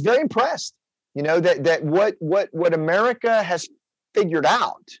America, he was very impressed, that what America has figured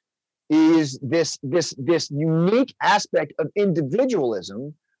out is this unique aspect of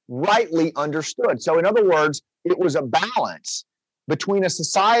individualism rightly understood. So in other words, it was a balance between a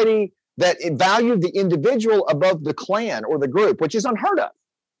society that valued the individual above the clan or the group, which is unheard of,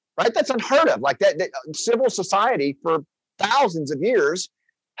 right? That's unheard of. Like that civil society for thousands of years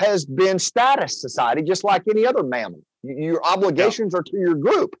has been status society, just like any other mammal. Your obligations are to your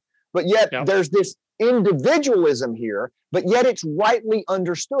group, but yet there's this individualism here, but yet it's rightly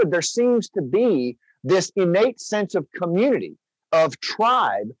understood. There seems to be this innate sense of community, of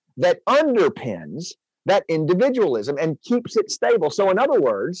tribe, that underpins that individualism and keeps it stable. So in other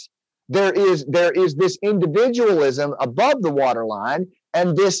words, there is this individualism above the waterline,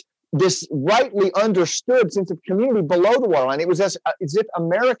 and this rightly understood sense of community below the waterline. It was as if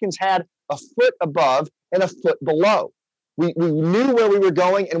Americans had a foot above and a foot below. We knew where we were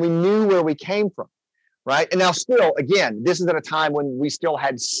going, and we knew where we came from, right? And now still, again, this is at a time when we still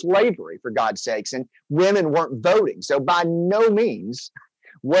had slavery, for God's sakes, and women weren't voting. So by no means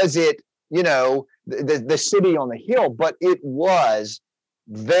was it, the city on the hill, but it was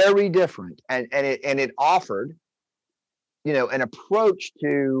very different. And it offered, an approach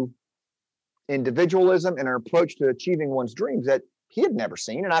to individualism and an approach to achieving one's dreams that he had never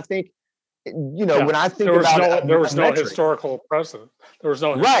seen. And I think When I think there was about there a was no metric, historical precedent. There was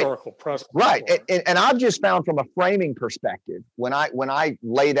no right, historical precedent right, for it. and I've just found from a framing perspective when I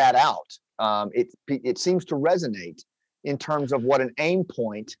lay that out, it seems to resonate in terms of what an aim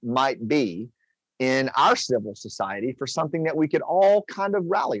point might be in our civil society for something that we could all kind of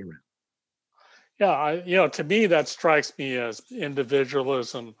rally around. Yeah, to me that strikes me as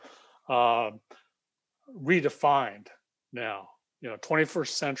individualism uh, redefined now. 21st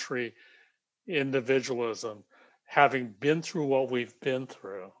century individualism, having been through what we've been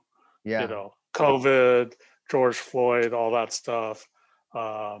through, Yeah, COVID, George Floyd, all that stuff,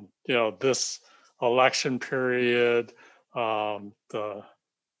 this election period, the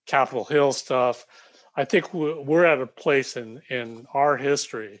Capitol Hill stuff. I think we're at a place in our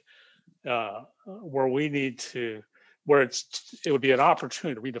history where we need to, where it would be an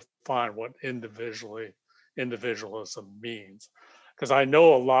opportunity to redefine what individualism means. Because I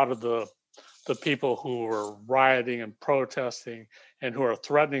know a lot of the people who are rioting and protesting and who are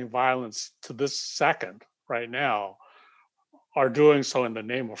threatening violence to this second right now are doing so in the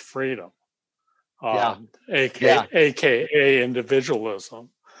name of freedom, yeah, yeah, aka individualism.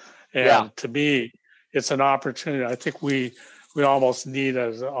 yeah, And to me, it's an opportunity. I think we almost need,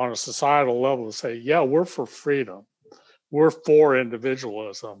 as on a societal level, to say, yeah, we're for freedom, we're for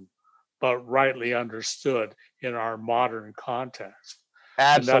individualism, but rightly understood in our modern context.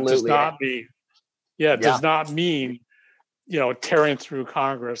 And that does absolutely. not mean, yeah, it Yeah, does not mean, tearing through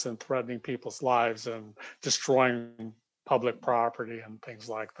Congress and threatening people's lives and destroying public property and things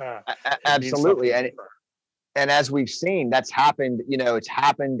like that. It means absolutely. something And different. as we've seen, that's happened. It's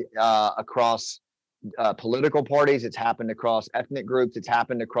happened across political parties. It's happened across ethnic groups. It's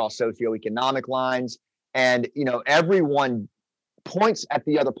happened across socioeconomic lines. And everyone points at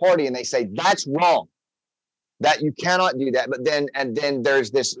the other party and they say that's wrong. That you cannot do that. But then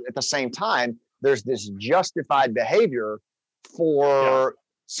there's this at the same time. There's this justified behavior Yeah, for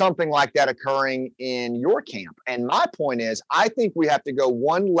something like that occurring in your camp. And my point is, I think we have to go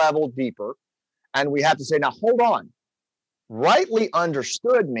one level deeper, and we have to say, now hold on. Rightly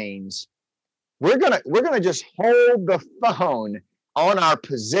understood means we're gonna just hold the phone on our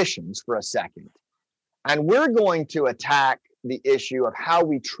positions for a second, and we're going to attack the issue of how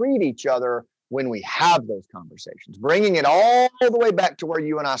we treat each other when we have those conversations, bringing it all the way back to where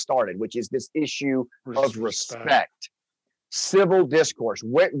you and I started, which is this issue of respect, civil discourse.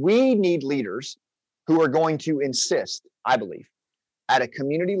 We need leaders who are going to insist, I believe, at a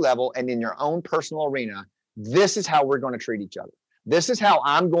community level and in your own personal arena, this is how we're going to treat each other. This is how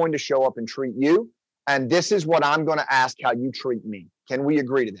I'm going to show up and treat you. And this is what I'm going to ask how you treat me. Can we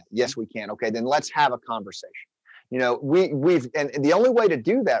agree to that? Yes, we can. Okay, then let's have a conversation. And the only way to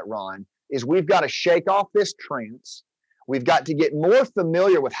do that, Ron, is we've got to shake off this trance. We've got to get more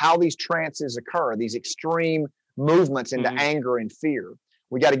familiar with how these trances occur, these extreme movements into anger and fear.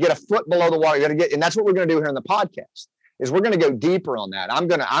 We got to get a foot below the water. And that's what we're going to do here in the podcast. Is we're going to go deeper on that. I'm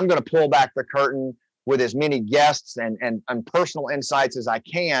going to pull back the curtain with as many guests and personal insights as I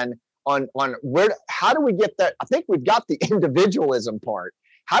can on how do we get that? I think we've got the individualism part.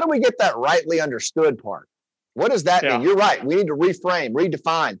 How do we get that rightly understood part? What does that mean? You're right. We need to reframe,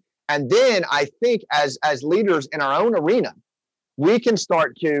 redefine. And then I think as leaders in our own arena, we can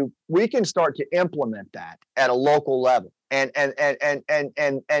start to implement that at a local level and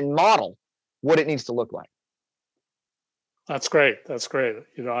model what it needs to look like. That's great. That's great.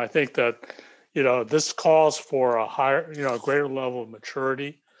 I think that, this calls for a higher, a greater level of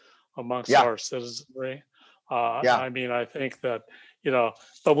maturity amongst our citizenry. I mean, I think that,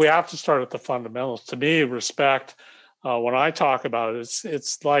 but we have to start at the fundamentals. To me, respect, when I talk about it,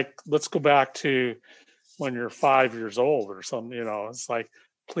 it's like, let's go back to when you're 5 years old or something, it's like,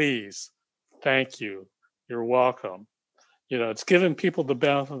 please, thank you, you're welcome. It's giving people the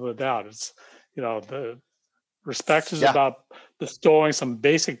benefit of the doubt. It's, the respect is about bestowing some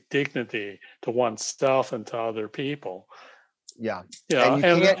basic dignity to oneself and to other people. Yeah.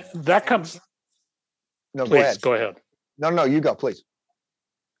 And that comes. No, please go ahead. No, you go, please.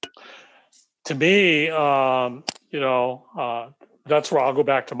 To me, that's where I'll go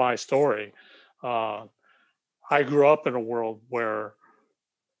back to my story. I grew up in a world where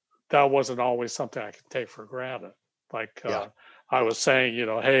that wasn't always something I could take for granted. Like I was saying,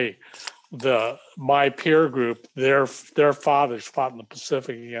 hey, my peer group, their fathers fought in the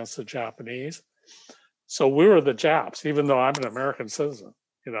Pacific against the Japanese. So we were the Japs, even though I'm an American citizen,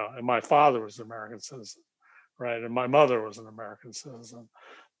 and my father was an American citizen, right? And my mother was an American citizen.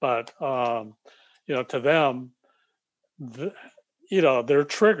 But, to them, they're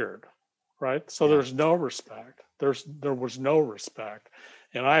triggered, right? So there's no respect. There was no respect.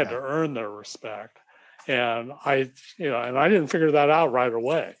 and I had to earn their respect. And I didn't figure that out right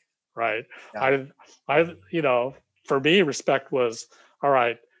away. Right. Yeah. For me, respect was, all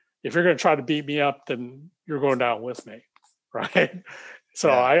right, if you're going to try to beat me up, then you're going down with me. Right. So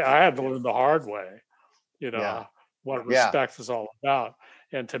Yeah. I had to learn the hard way, Yeah. what Yeah. respect is all about.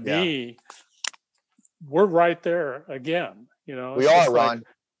 And to Yeah. me, we're right there again. We It's are, just Ron.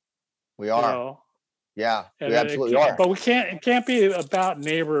 We you are. know, Yeah, and we absolutely are. but it can't be about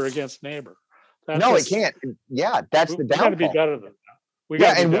neighbor against neighbor. No, it can't. Yeah, that's the we got to be downfall. better than that. We Yeah, got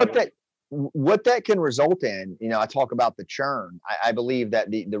to be and better. what that can result in, I talk about the churn. I believe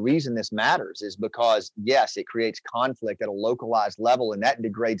that the reason this matters is because, yes, it creates conflict at a localized level, and that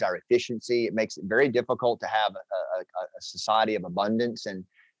degrades our efficiency. It makes it very difficult to have a society of abundance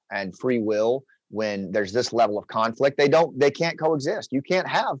and free will when there's this level of conflict. They can't coexist. You can't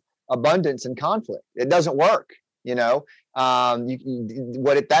have abundance and conflict. It doesn't work.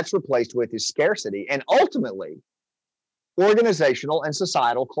 That's replaced with is scarcity, and ultimately organizational and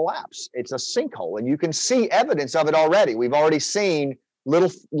societal collapse. It's a sinkhole, and you can see evidence of it already. We've already seen little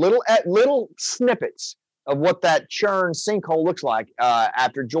snippets of what that churn sinkhole looks like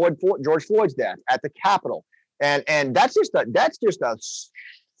after George Floyd's death at the Capitol, and that's just a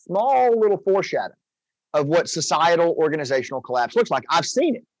small little foreshadow of what societal organizational collapse looks like. I've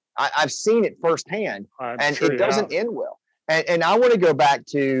seen it. I've seen it firsthand, and it doesn't end well. And I want to go back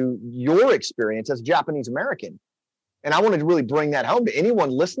to your experience as a Japanese American. And I wanted to really bring that home to anyone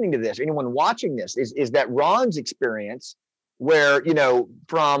listening to this, anyone watching this, is that Ron's experience where,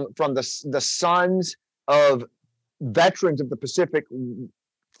 from the sons of veterans of the Pacific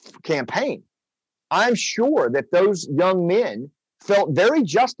campaign, I'm sure that those young men felt very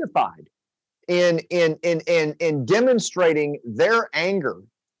justified in demonstrating their anger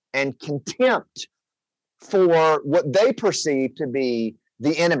and contempt for what they perceive to be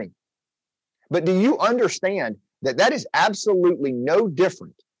the enemy. But do you understand that is absolutely no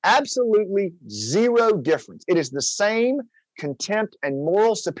different, absolutely zero difference? It is the same contempt and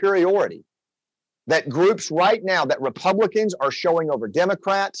moral superiority that groups right now, that Republicans are showing over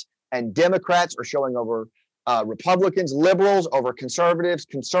Democrats, and Democrats are showing over Republicans, liberals over conservatives,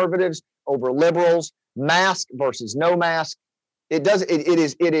 conservatives over liberals, mask versus no mask. It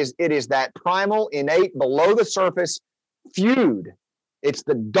is that primal, innate, below the surface feud. It's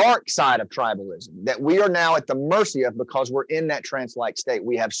the dark side of tribalism that we are now at the mercy of because we're in that trance-like state.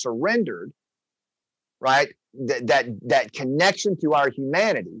 We have surrendered, right? That connection to our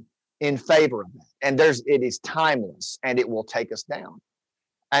humanity in favor of that. And it is timeless, and it will take us down.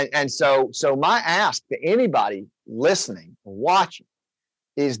 And so my ask to anybody listening or watching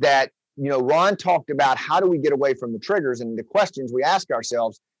is that, Ron talked about how do we get away from the triggers, and the questions we ask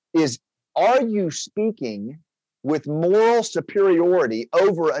ourselves is, are you speaking with moral superiority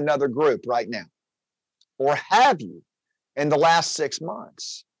over another group right now? Or have you in the last 6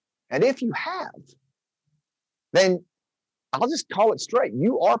 months? And if you have, then I'll just call it straight.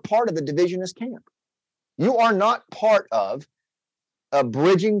 You are part of the divisionist camp. You are not part of a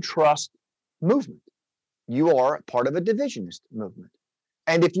bridging trust movement. You are part of a divisionist movement.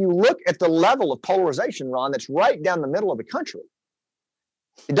 And if you look at the level of polarization, Ron, that's right down the middle of the country,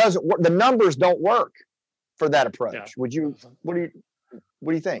 it doesn't work. The numbers don't work for that approach. Yeah. What do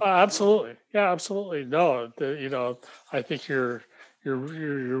you think? Absolutely. Yeah, absolutely. No, I think you're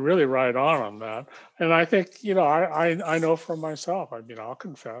really right on that. And I think, I know for myself, I'll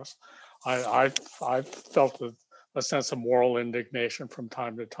confess, I've felt a sense of moral indignation from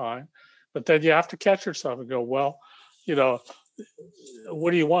time to time, but then you have to catch yourself and go, well,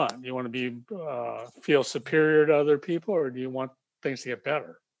 what do you want? You want to be feel superior to other people, or do you want things to get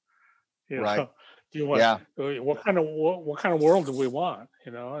better? Right. Do you want what kind of world do we want?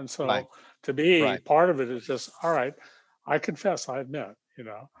 And so to me, part of it is just, all right, I confess, I admit,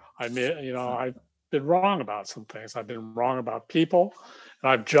 I've been wrong about some things. I've been wrong about people,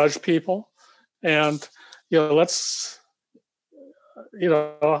 and I've judged people, and let's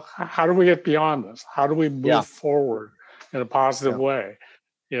how do we get beyond this? How do we move forward in a positive way?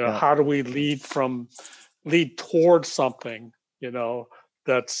 How do we lead towards something,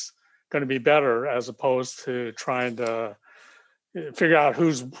 that's going to be better, as opposed to trying to figure out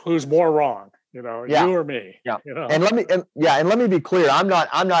who's more wrong, you or me. Yeah. And let me be clear. I'm not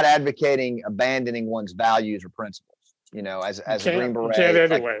advocating abandoning one's values or principles, as a Green Beret. You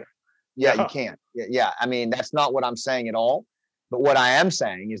can't anyway. You can't. Yeah. I mean, that's not what I'm saying at all. But what I am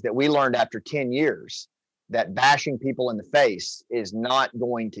saying is that we learned after 10 years that bashing people in the face is not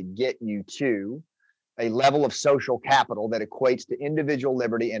going to get you to a level of social capital that equates to individual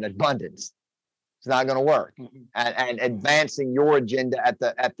liberty and abundance. It's not going to work. Mhm. And advancing your agenda at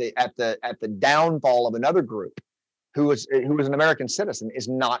the downfall of another group who is an American citizen is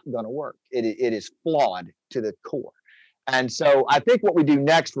not going to work. It is flawed to the core. And so I think what we do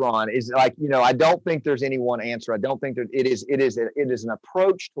next, Ron, is like, I don't think there's any one answer. I don't think that it is an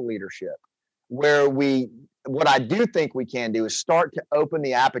approach to leadership where what I do think we can do is start to open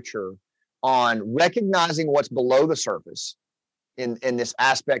the aperture on recognizing what's below the surface in this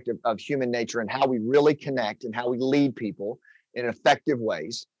aspect of human nature and how we really connect and how we lead people in effective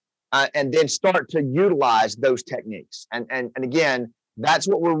ways, and then start to utilize those techniques. And again, that's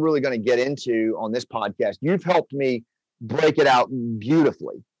what we're really going to get into on this podcast. You've helped me break it out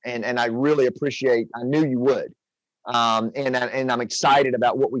beautifully, and I really appreciate. I knew you would, and I'm excited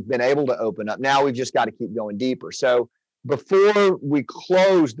about what we've been able to open up. Now we've just got to keep going deeper. So before we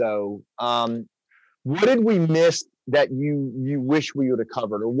close, though, what did we miss that you wish we would have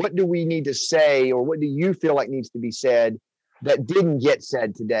covered, or what do we need to say, or what do you feel like needs to be said that didn't get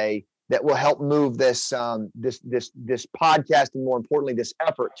said today that will help move this podcast, and more importantly, this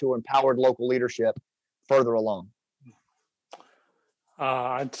effort to empowered local leadership further along?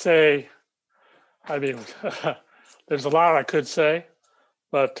 I'd say, I mean, there's a lot I could say,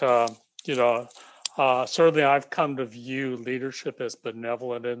 but certainly I've come to view leadership as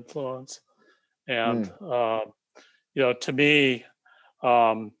benevolent influence, and to me,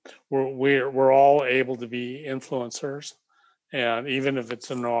 we're all able to be influencers, and even if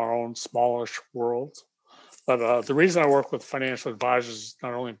it's in our own smallish worlds. But the reason I work with financial advisors is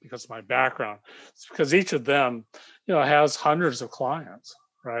not only because of my background, it's because each of them, has hundreds of clients,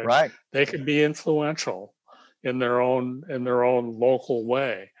 right? Right. They can be influential in their own local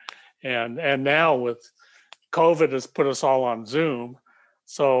way, and now with COVID has put us all on Zoom,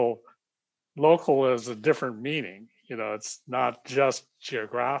 so local is a different meaning. It's not just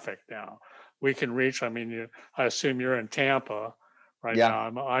geographic now. We can reach. I mean, I assume you're in Tampa right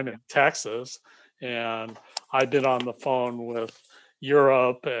now. I'm in Texas, and I've been on the phone with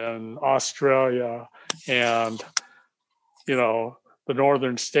Europe and Australia and the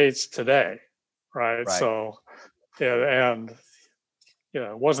northern states today, right? So, and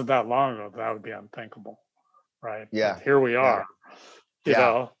it wasn't that long ago that would be unthinkable, right? Yeah. But here we are.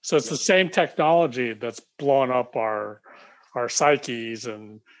 So it's the same technology that's blowing up our psyches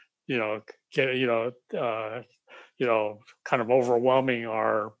and kind of overwhelming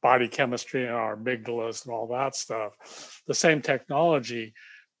our body chemistry and our amygdalas and all that stuff. The same technology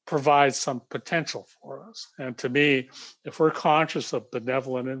provides some potential for us. And to me, if we're conscious of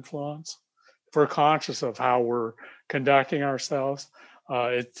benevolent influence, if we're conscious of how we're conducting ourselves,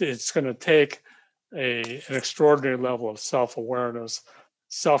 it's going to take an extraordinary level of self-awareness,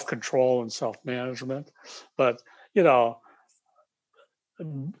 self-control, and self-management. But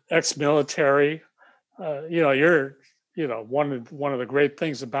ex-military, you're one of the great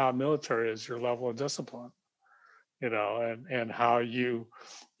things about military is your level of discipline, and how you're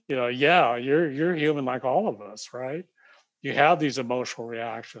human like all of us, right? You have these emotional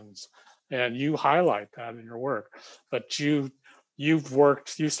reactions, and you highlight that in your work. But you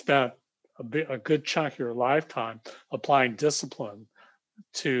spent a good chunk of your lifetime applying discipline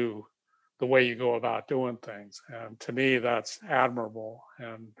to the way you go about doing things. And to me, that's admirable,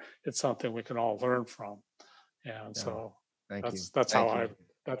 and it's something we can all learn from. And so that's what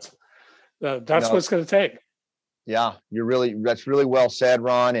it's going to take. Yeah, that's really well said,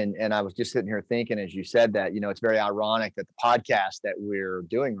 Ron. And I was just sitting here thinking, as you said that, it's very ironic that the podcast that we're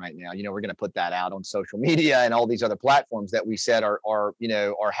doing right now, we're going to put that out on social media and all these other platforms that we said are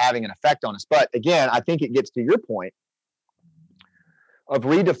having an effect on us. But again, I think it gets to your point of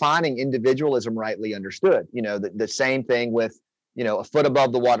redefining individualism rightly understood. The same thing with, a foot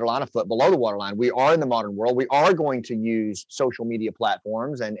above the waterline, a foot below the waterline. We are in the modern world. We are going to use social media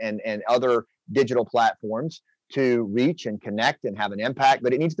platforms and other digital platforms to reach and connect and have an impact,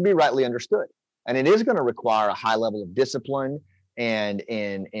 but it needs to be rightly understood. And it is going to require a high level of discipline and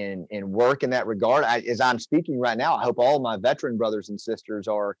in work in that regard. As I'm speaking right now, I hope all of my veteran brothers and sisters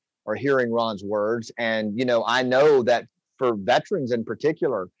are hearing Ron's words. And, I know that for veterans in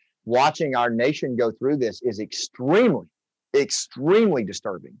particular, watching our nation go through this is extremely, extremely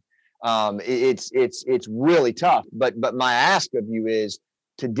disturbing. It's really tough. But my ask of you is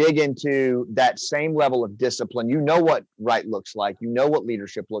to dig into that same level of discipline. What right looks like, what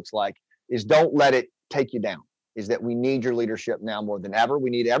leadership looks like, is don't let it take you down. Is that we need your leadership now more than ever.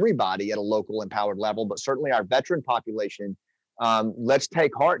 We need everybody at a local empowered level, but certainly our veteran population. Let's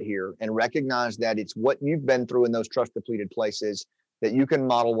take heart here and recognize that it's what you've been through in those trust depleted places that you can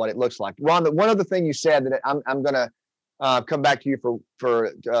model what it looks like. Ron, one other thing you said that I'm going to come back to you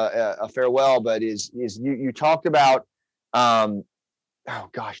for a farewell, but is you talked about, oh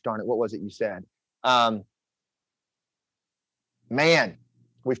gosh darn it, what was it you said? Man,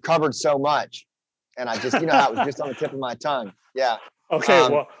 we've covered so much, and I just, how it was just on the tip of my tongue. Yeah.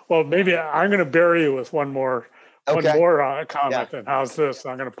 Okay. Well, maybe I'm going to bury you with one more Okay. comment. Yeah. Then how's this?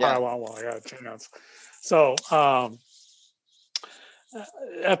 I'm going to pile on while I got a chance. So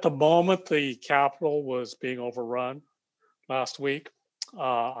at the moment, the Capitol was being overrun last week.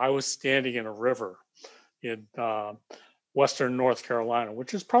 I was standing in a river in Western North Carolina,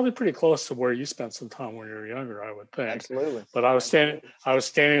 which is probably pretty close to where you spent some time when you were younger, I would think. Absolutely. But I was standing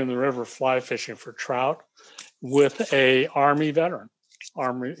in the river fly fishing for trout with a Army veteran.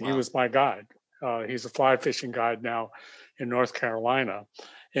 Wow. He was my guide. He's a fly fishing guide now in North Carolina,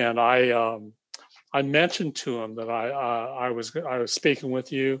 and I mentioned to him that I was speaking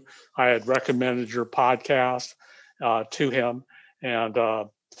with you. I had recommended your podcast to him, and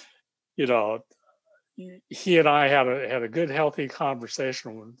he and I had a good, healthy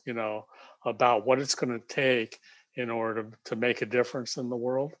conversation, about what it's going to take in order to make a difference in the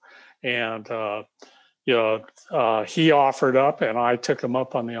world. And he offered up, and I took him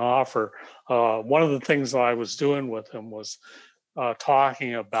up on the offer. One of the things that I was doing with him was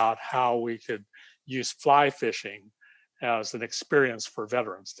talking about how we could use fly fishing as an experience for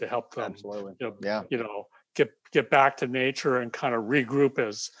veterans to help them, get back to nature and kind of regroup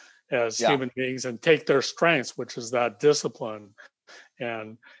as human beings and take their strengths, which is that discipline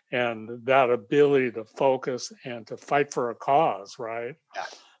and that ability to focus and to fight for a cause, right?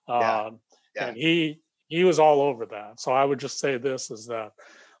 And he was all over that. So I would just say this is that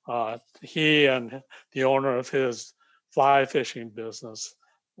he and the owner of his fly fishing business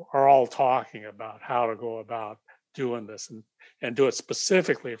are all talking about how to go about doing this and do it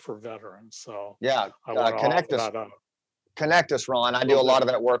specifically for veterans. So I want to connect us, Ron. I do a lot of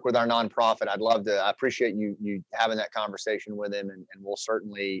that work with our nonprofit. I appreciate you having that conversation with him, and we'll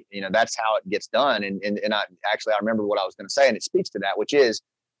certainly, that's how it gets done. And I remember what I was going to say, and it speaks to that, which is,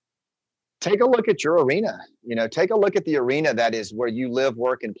 take a look at your arena. Take a look at the arena that is where you live,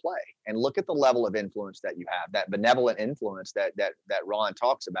 work, and play, and look at the level of influence that you have, that benevolent influence that Ron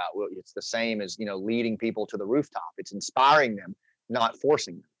talks about. Well, it's the same as, leading people to the rooftop. It's inspiring them, not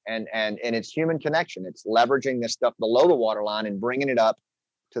forcing them. And it's human connection. It's leveraging this stuff below the waterline and bringing it up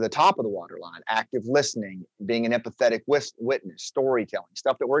to the top of the waterline. Active listening, being an empathetic witness, storytelling,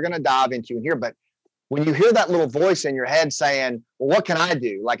 stuff that we're going to dive into in here. But when you hear that little voice in your head saying, well, what can I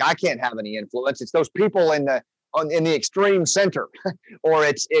do? Like, I can't have any influence. It's those people in the extreme center, or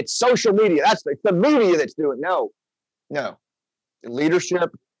it's social media. It's the media that's doing it. No. Leadership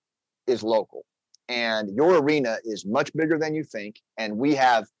is local, and your arena is much bigger than you think. And we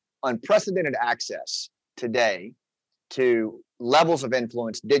have unprecedented access today to levels of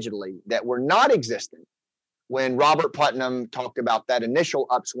influence digitally that were not existent when Robert Putnam talked about that initial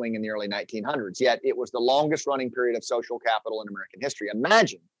upswing in the early 1900s, yet it was the longest running period of social capital in American history.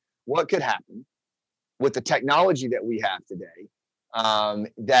 Imagine what could happen with the technology that we have today,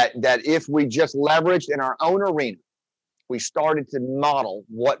 that if we just leveraged in our own arena, we started to model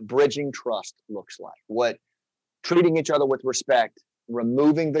what bridging trust looks like, what treating each other with respect,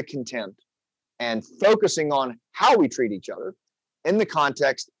 removing the contempt, and focusing on how we treat each other in the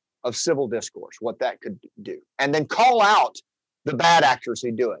context of civil discourse, what that could do, and then call out the bad actors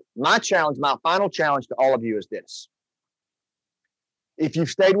who do it. My final challenge to all of you is this. If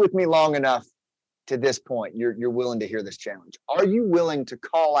you've stayed with me long enough to this point, you're willing to hear this challenge. Are you willing to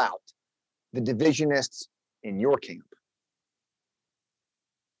call out the divisionists in your camp?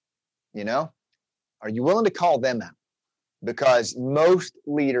 Are you willing to call them out? Because most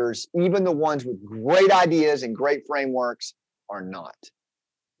leaders, even the ones with great ideas and great frameworks, are not.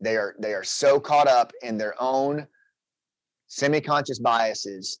 They are so caught up in their own semi-conscious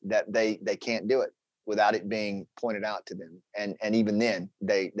biases that they can't do it without it being pointed out to them. And even then,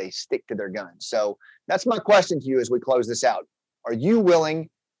 they stick to their guns. So that's my question to you as we close this out. Are you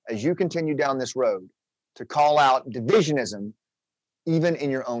willing, as you continue down this road, to call out divisionism even in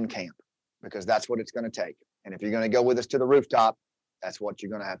your own camp? Because that's what it's going to take. And if you're going to go with us to the rooftop, that's what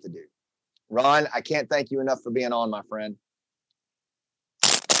you're going to have to do. Ron, I can't thank you enough for being on, my friend.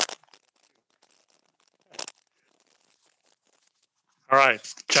 All right.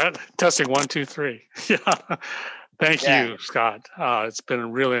 Testing 1, 2, 3. Yeah. Thank you, Scott. It's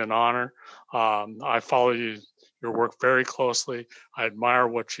been really an honor. I follow your work very closely. I admire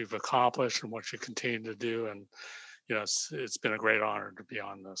what you've accomplished and what you continue to do. And it's been a great honor to be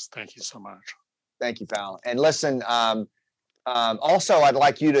on this. Thank you so much. Thank you, pal. And listen, Also, I'd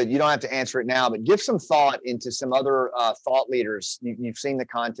like you don't have to answer it now, but give some thought into some other thought leaders. You've seen the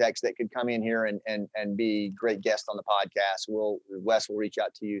context that could come in here and be great guests on the podcast. Wes will reach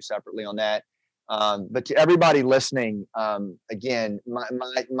out to you separately on that. But to everybody listening, again,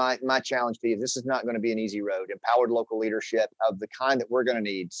 my challenge to you, this is not going to be an easy road. Empowered local leadership of the kind that we're going to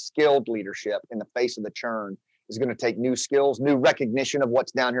need, skilled leadership in the face of the churn, is going to take new skills, new recognition of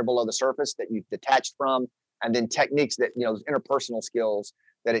what's down here below the surface that you've detached from, and then techniques that, interpersonal skills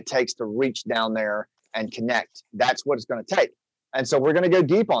that it takes to reach down there and connect. That's what it's going to take. And so we're going to go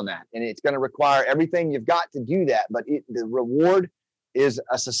deep on that. And it's going to require everything you've got to do that. But the reward is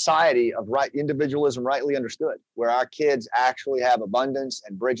a society of individualism rightly understood, where our kids actually have abundance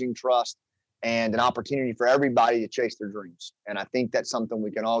and bridging trust and an opportunity for everybody to chase their dreams. And I think that's something we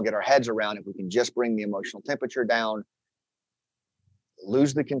can all get our heads around if we can just bring the emotional temperature down,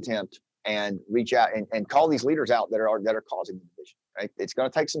 lose the contempt, and reach out and call these leaders out that are causing the division. Right? It's going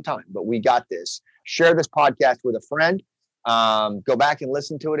to take some time, but we got this. Share this podcast with a friend. Go back and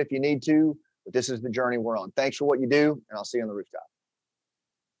listen to it if you need to. But this is the journey we're on. Thanks for what you do, and I'll see you on the rooftop.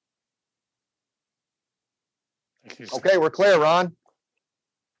 Thank you. Okay, we're clear, Ron.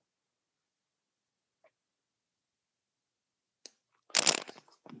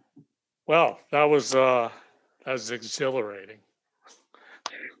 Well, that was exhilarating.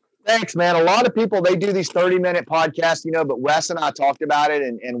 Thanks, man. A lot of people, they do these 30-minute podcasts, but Wes and I talked about it,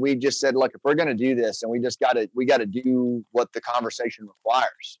 and we just said, look, if we're going to do this, and we got to do what the conversation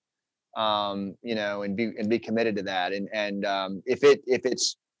requires, and be committed to that. And if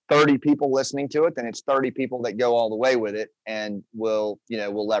it's 30 people listening to it, then it's 30 people that go all the way with it, and we'll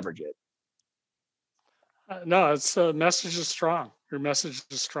leverage it. No, it's message is strong. Your message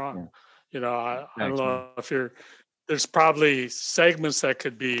is strong. Yeah. I don't know if there's probably segments that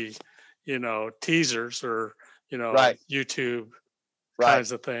could be, teasers or, right. YouTube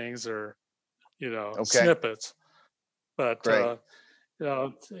kinds of things or, snippets. But,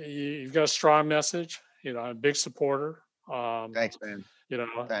 you've got a strong message. I'm a big supporter. Thanks, man.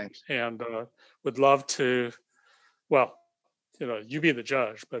 Thanks. And would love to, you be the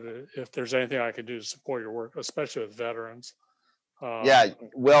judge, but if there's anything I can do to support your work, especially with veterans.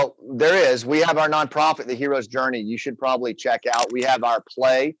 Well, there is. We have our nonprofit, The Hero's Journey. You should probably check out. We have our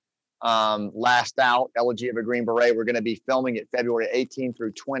play, Last Out, Elegy of a Green Beret. We're going to be filming it February 18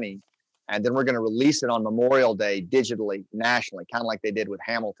 through 20. And then we're going to release it on Memorial Day digitally, nationally, kind of like they did with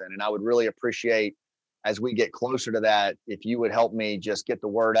Hamilton. And I would really appreciate, as we get closer to that, if you would help me just get the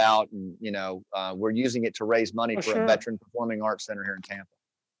word out. And, we're using it to raise money for a veteran performing arts center here in Tampa.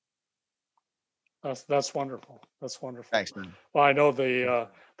 That's wonderful. That's wonderful. Thanks, man. Well, I know the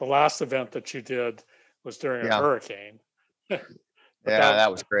last event that you did was during a hurricane.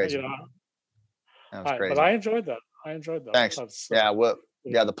 that was crazy. That was crazy. But I enjoyed that. Thanks.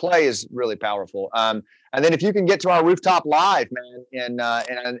 The play is really powerful. And then if you can get to our rooftop live, man, and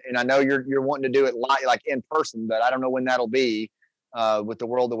I know you're wanting to do it live, like in person, but I don't know when that'll be. With the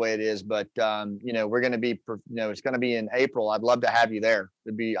world the way it is, but we're going to be, it's going to be in April. I'd love to have you there.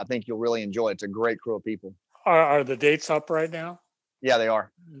 I think you'll really enjoy it. It's a great crew of people. Are the dates up right now? Yeah, they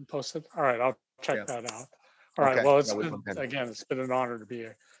are posted. All right, I'll check that out. All right. Well, it's been an honor to be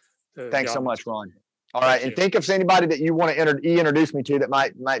here. Thanks so much, Ron. All right, and think of anybody that you want to introduce me to that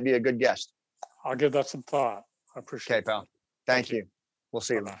might be a good guest. I'll give that some thought. I appreciate it. Okay, pal. Thank you. We'll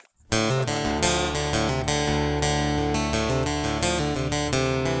see you. Bye-bye.